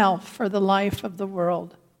himself for the life of the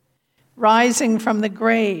world. Rising from the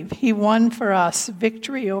grave, he won for us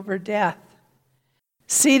victory over death.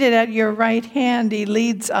 Seated at your right hand, he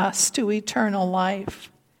leads us to eternal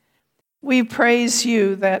life. We praise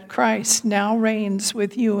you that Christ now reigns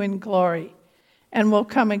with you in glory and will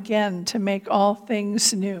come again to make all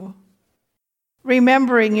things new.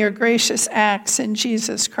 Remembering your gracious acts in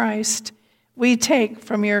Jesus Christ, we take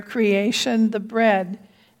from your creation the bread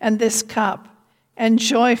and this cup and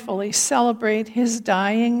joyfully celebrate his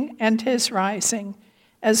dying and his rising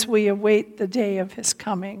as we await the day of his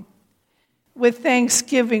coming. With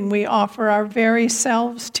thanksgiving, we offer our very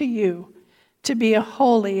selves to you to be a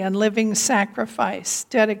holy and living sacrifice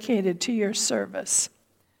dedicated to your service.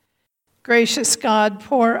 Gracious God,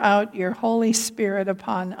 pour out your Holy Spirit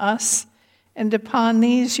upon us and upon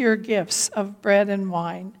these your gifts of bread and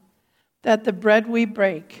wine, that the bread we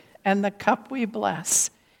break and the cup we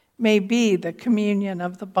bless may be the communion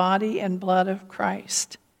of the body and blood of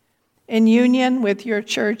Christ. In union with your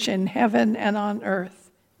church in heaven and on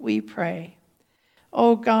earth, we pray.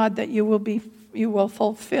 O God, that you will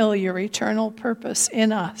fulfill your eternal purpose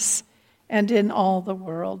in us and in all the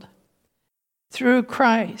world. Through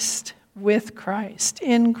Christ, with Christ,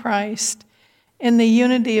 in the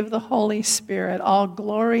unity of the Holy Spirit, all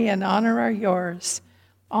glory and honor are yours,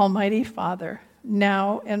 Almighty Father,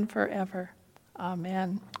 now and forever.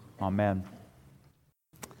 Amen. Amen.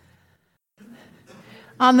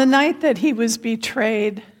 On the night that he was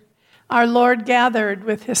betrayed, our Lord gathered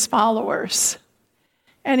with his followers,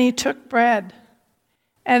 and he took bread,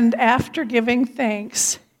 and after giving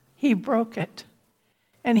thanks, he broke it,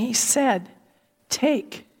 and he said,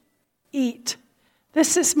 "Take, eat.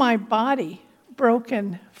 This is my body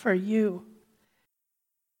broken for you."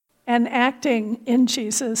 And acting in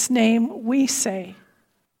Jesus' name, we say,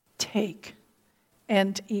 "Take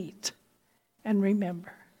and eat and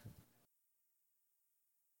remember."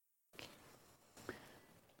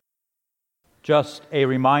 Just a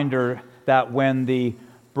reminder that when the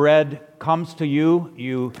bread comes to you,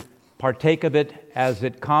 you partake of it as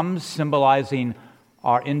it comes, symbolizing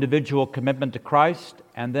our individual commitment to Christ.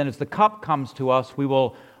 And then as the cup comes to us, we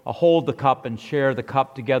will hold the cup and share the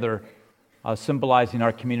cup together, symbolizing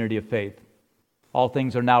our community of faith. All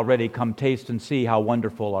things are now ready. Come taste and see how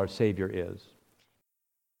wonderful our Savior is.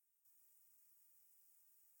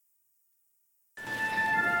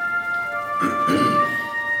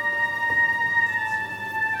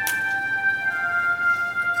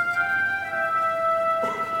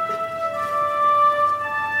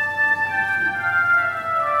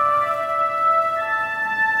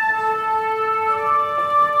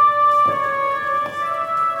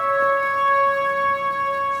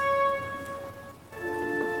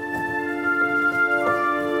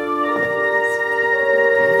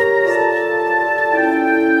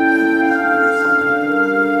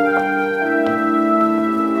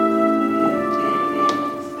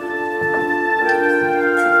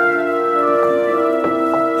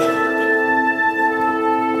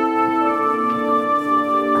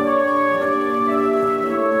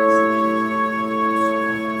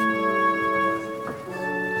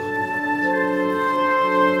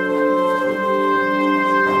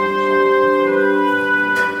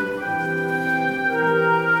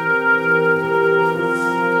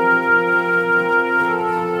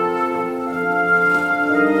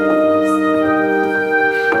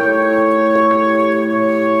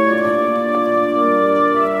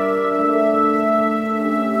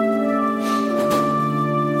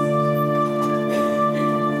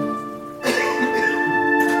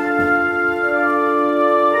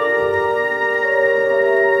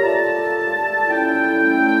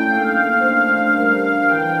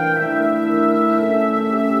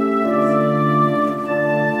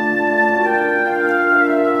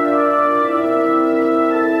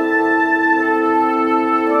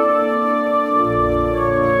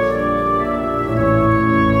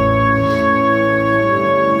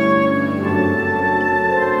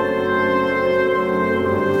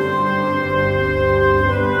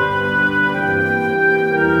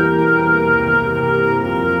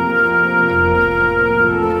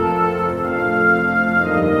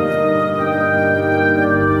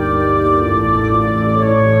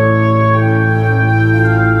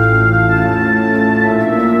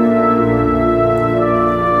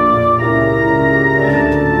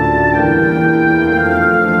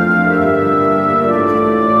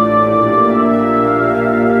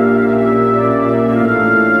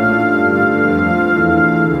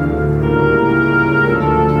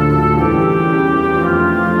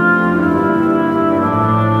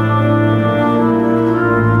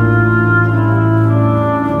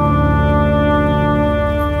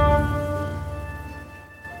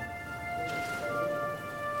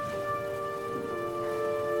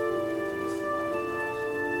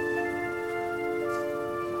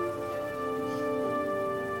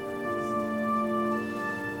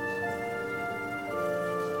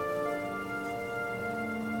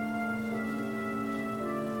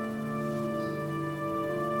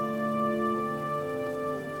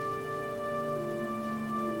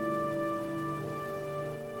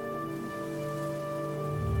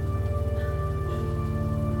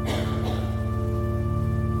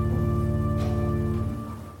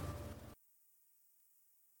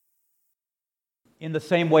 In the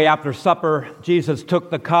same way, after supper, Jesus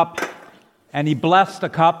took the cup and he blessed the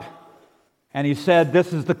cup and he said,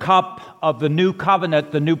 "This is the cup of the new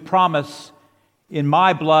covenant, the new promise in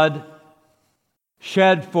my blood,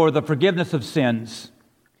 shed for the forgiveness of sins."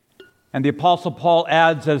 And the Apostle Paul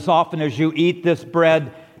adds, "As often as you eat this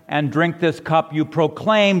bread and drink this cup, you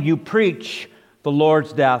proclaim, you preach the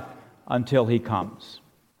Lord's death until he comes."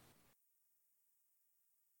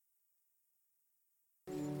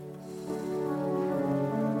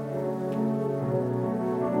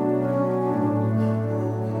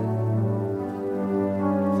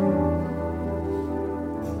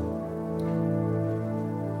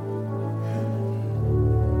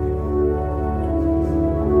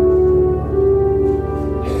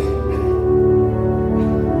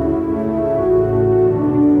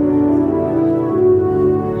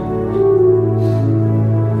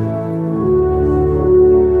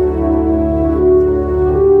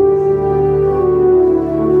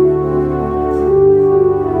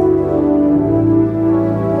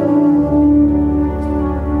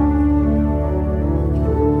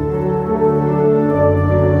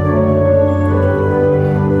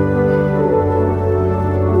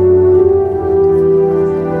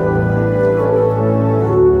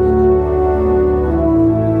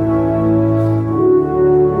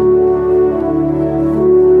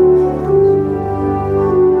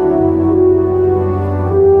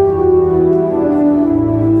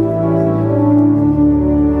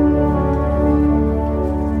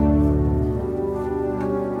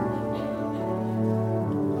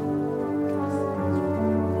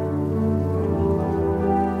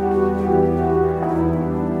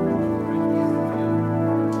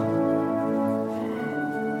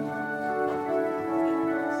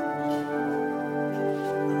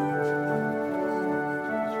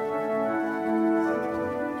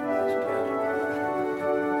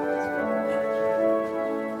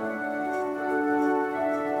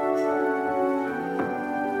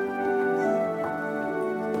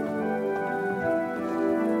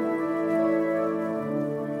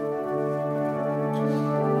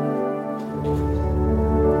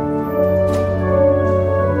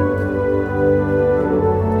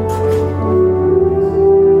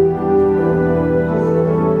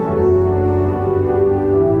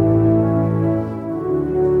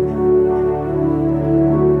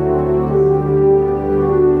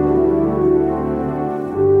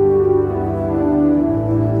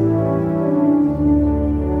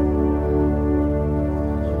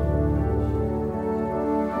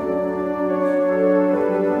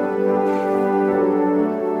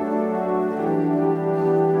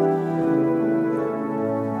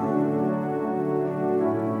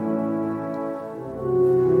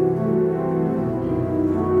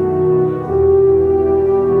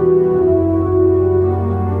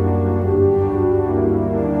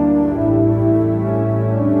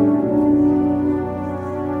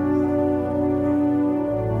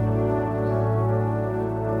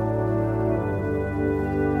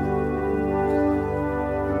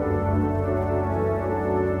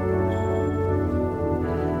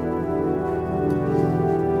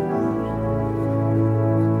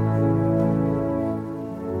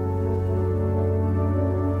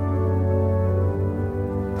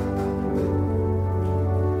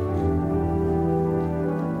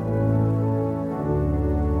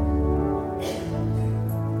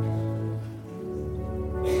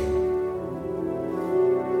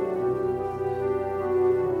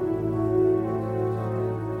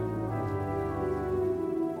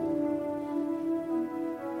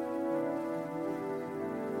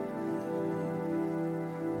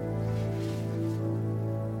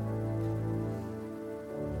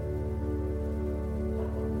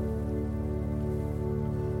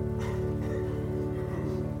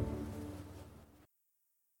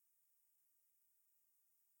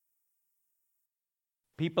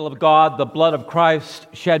 People of God, the blood of Christ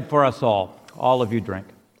shed for us all. All of you drink.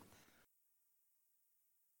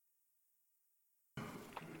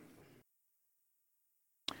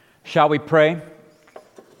 Shall we pray?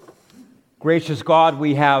 Gracious God,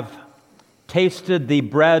 we have tasted the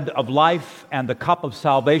bread of life and the cup of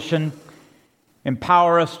salvation.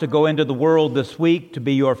 Empower us to go into the world this week to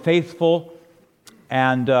be your faithful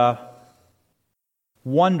and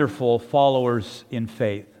wonderful followers in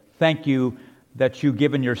faith. Thank you that you've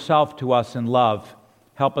given yourself to us in love.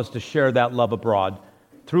 Help us to share that love abroad.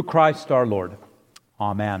 Through Christ our Lord.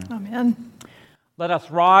 Amen. Amen. Let us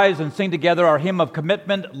rise and sing together our hymn of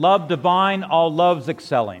commitment, Love Divine, All Loves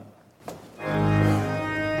Excelling.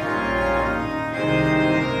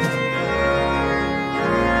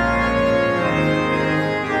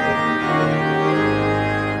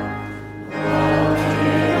 Love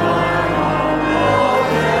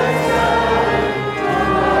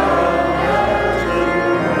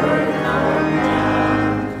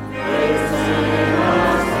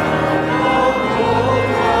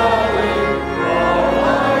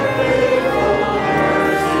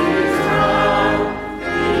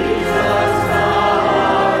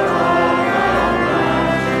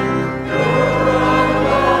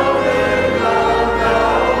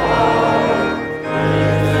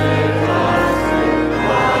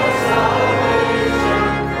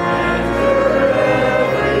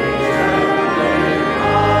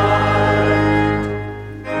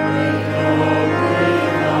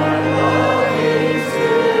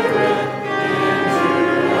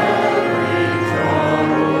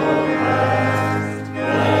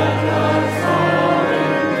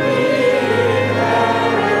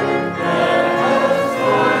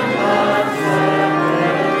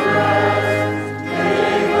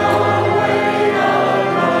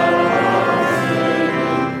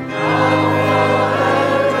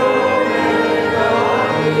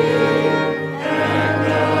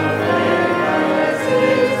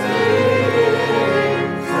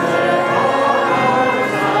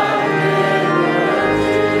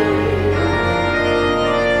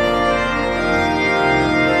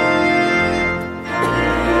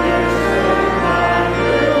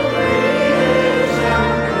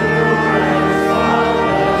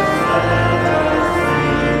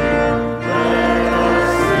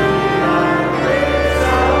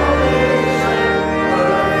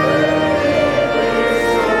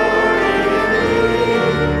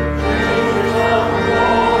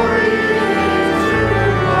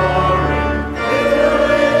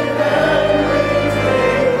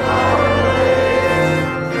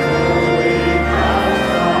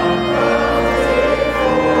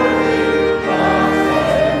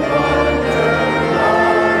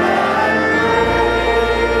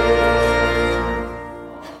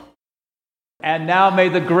And now may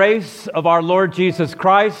the grace of our Lord Jesus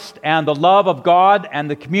Christ and the love of God and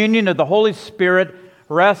the communion of the Holy Spirit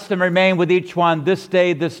rest and remain with each one this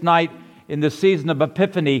day, this night, in the season of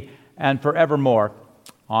Epiphany, and forevermore.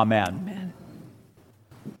 Amen. Amen.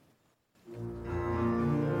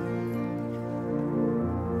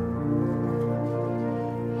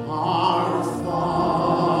 Our Father,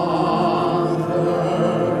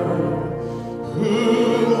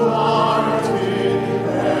 who art in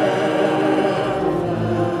heaven,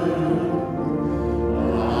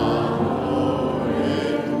 hallowed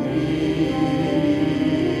be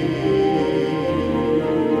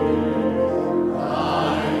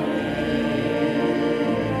thy name.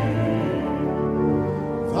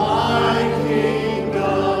 Thy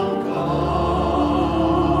kingdom come,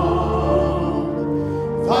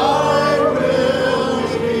 thy will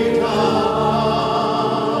be done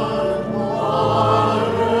on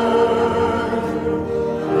earth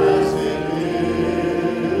as it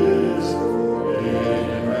is in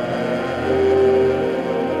heaven.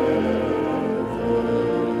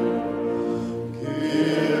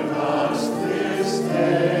 Give us this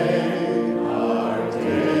day our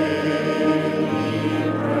daily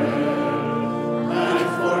bread, and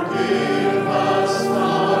forgive us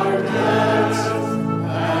our debts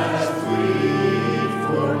as we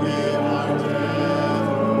forgive our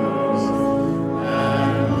debtors.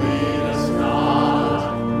 And lead us not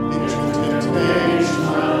into temptation,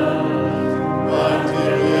 but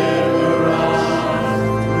deliver us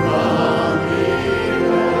from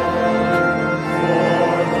evil.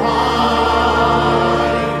 For thine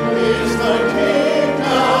is the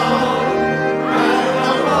kingdom, and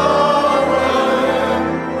the power,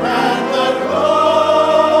 and the glory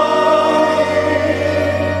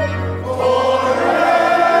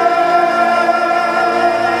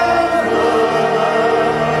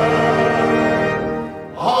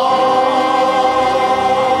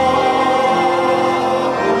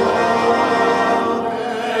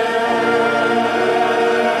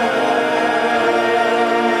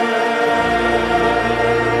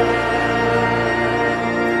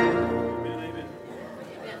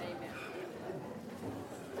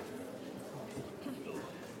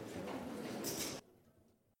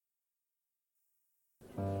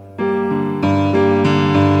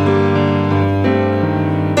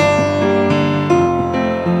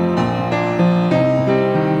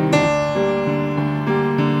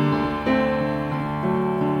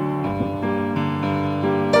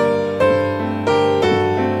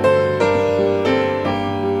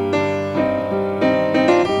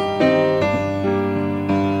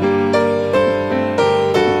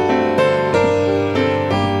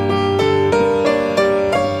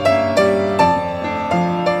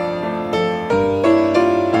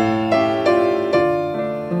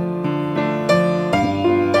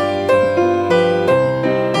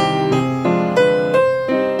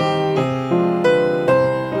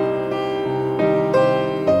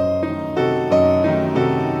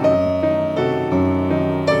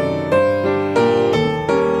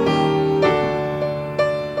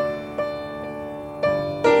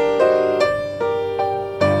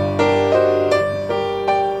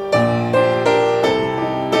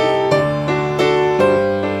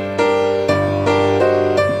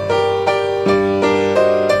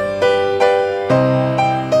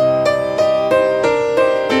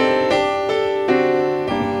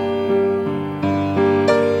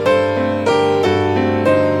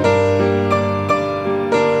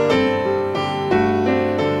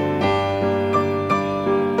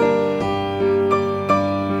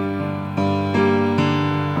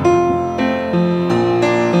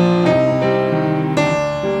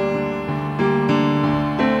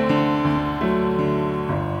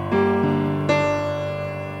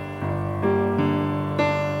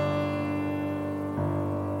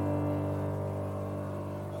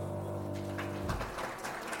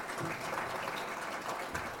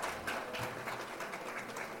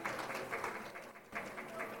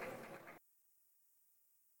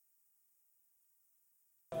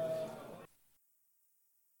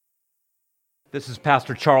This is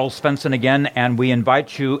Pastor Charles Svensson again, and we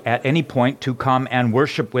invite you at any point to come and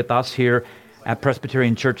worship with us here at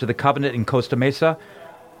Presbyterian Church of the Covenant in Costa Mesa.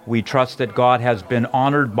 We trust that God has been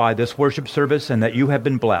honored by this worship service and that you have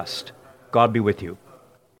been blessed. God be with you.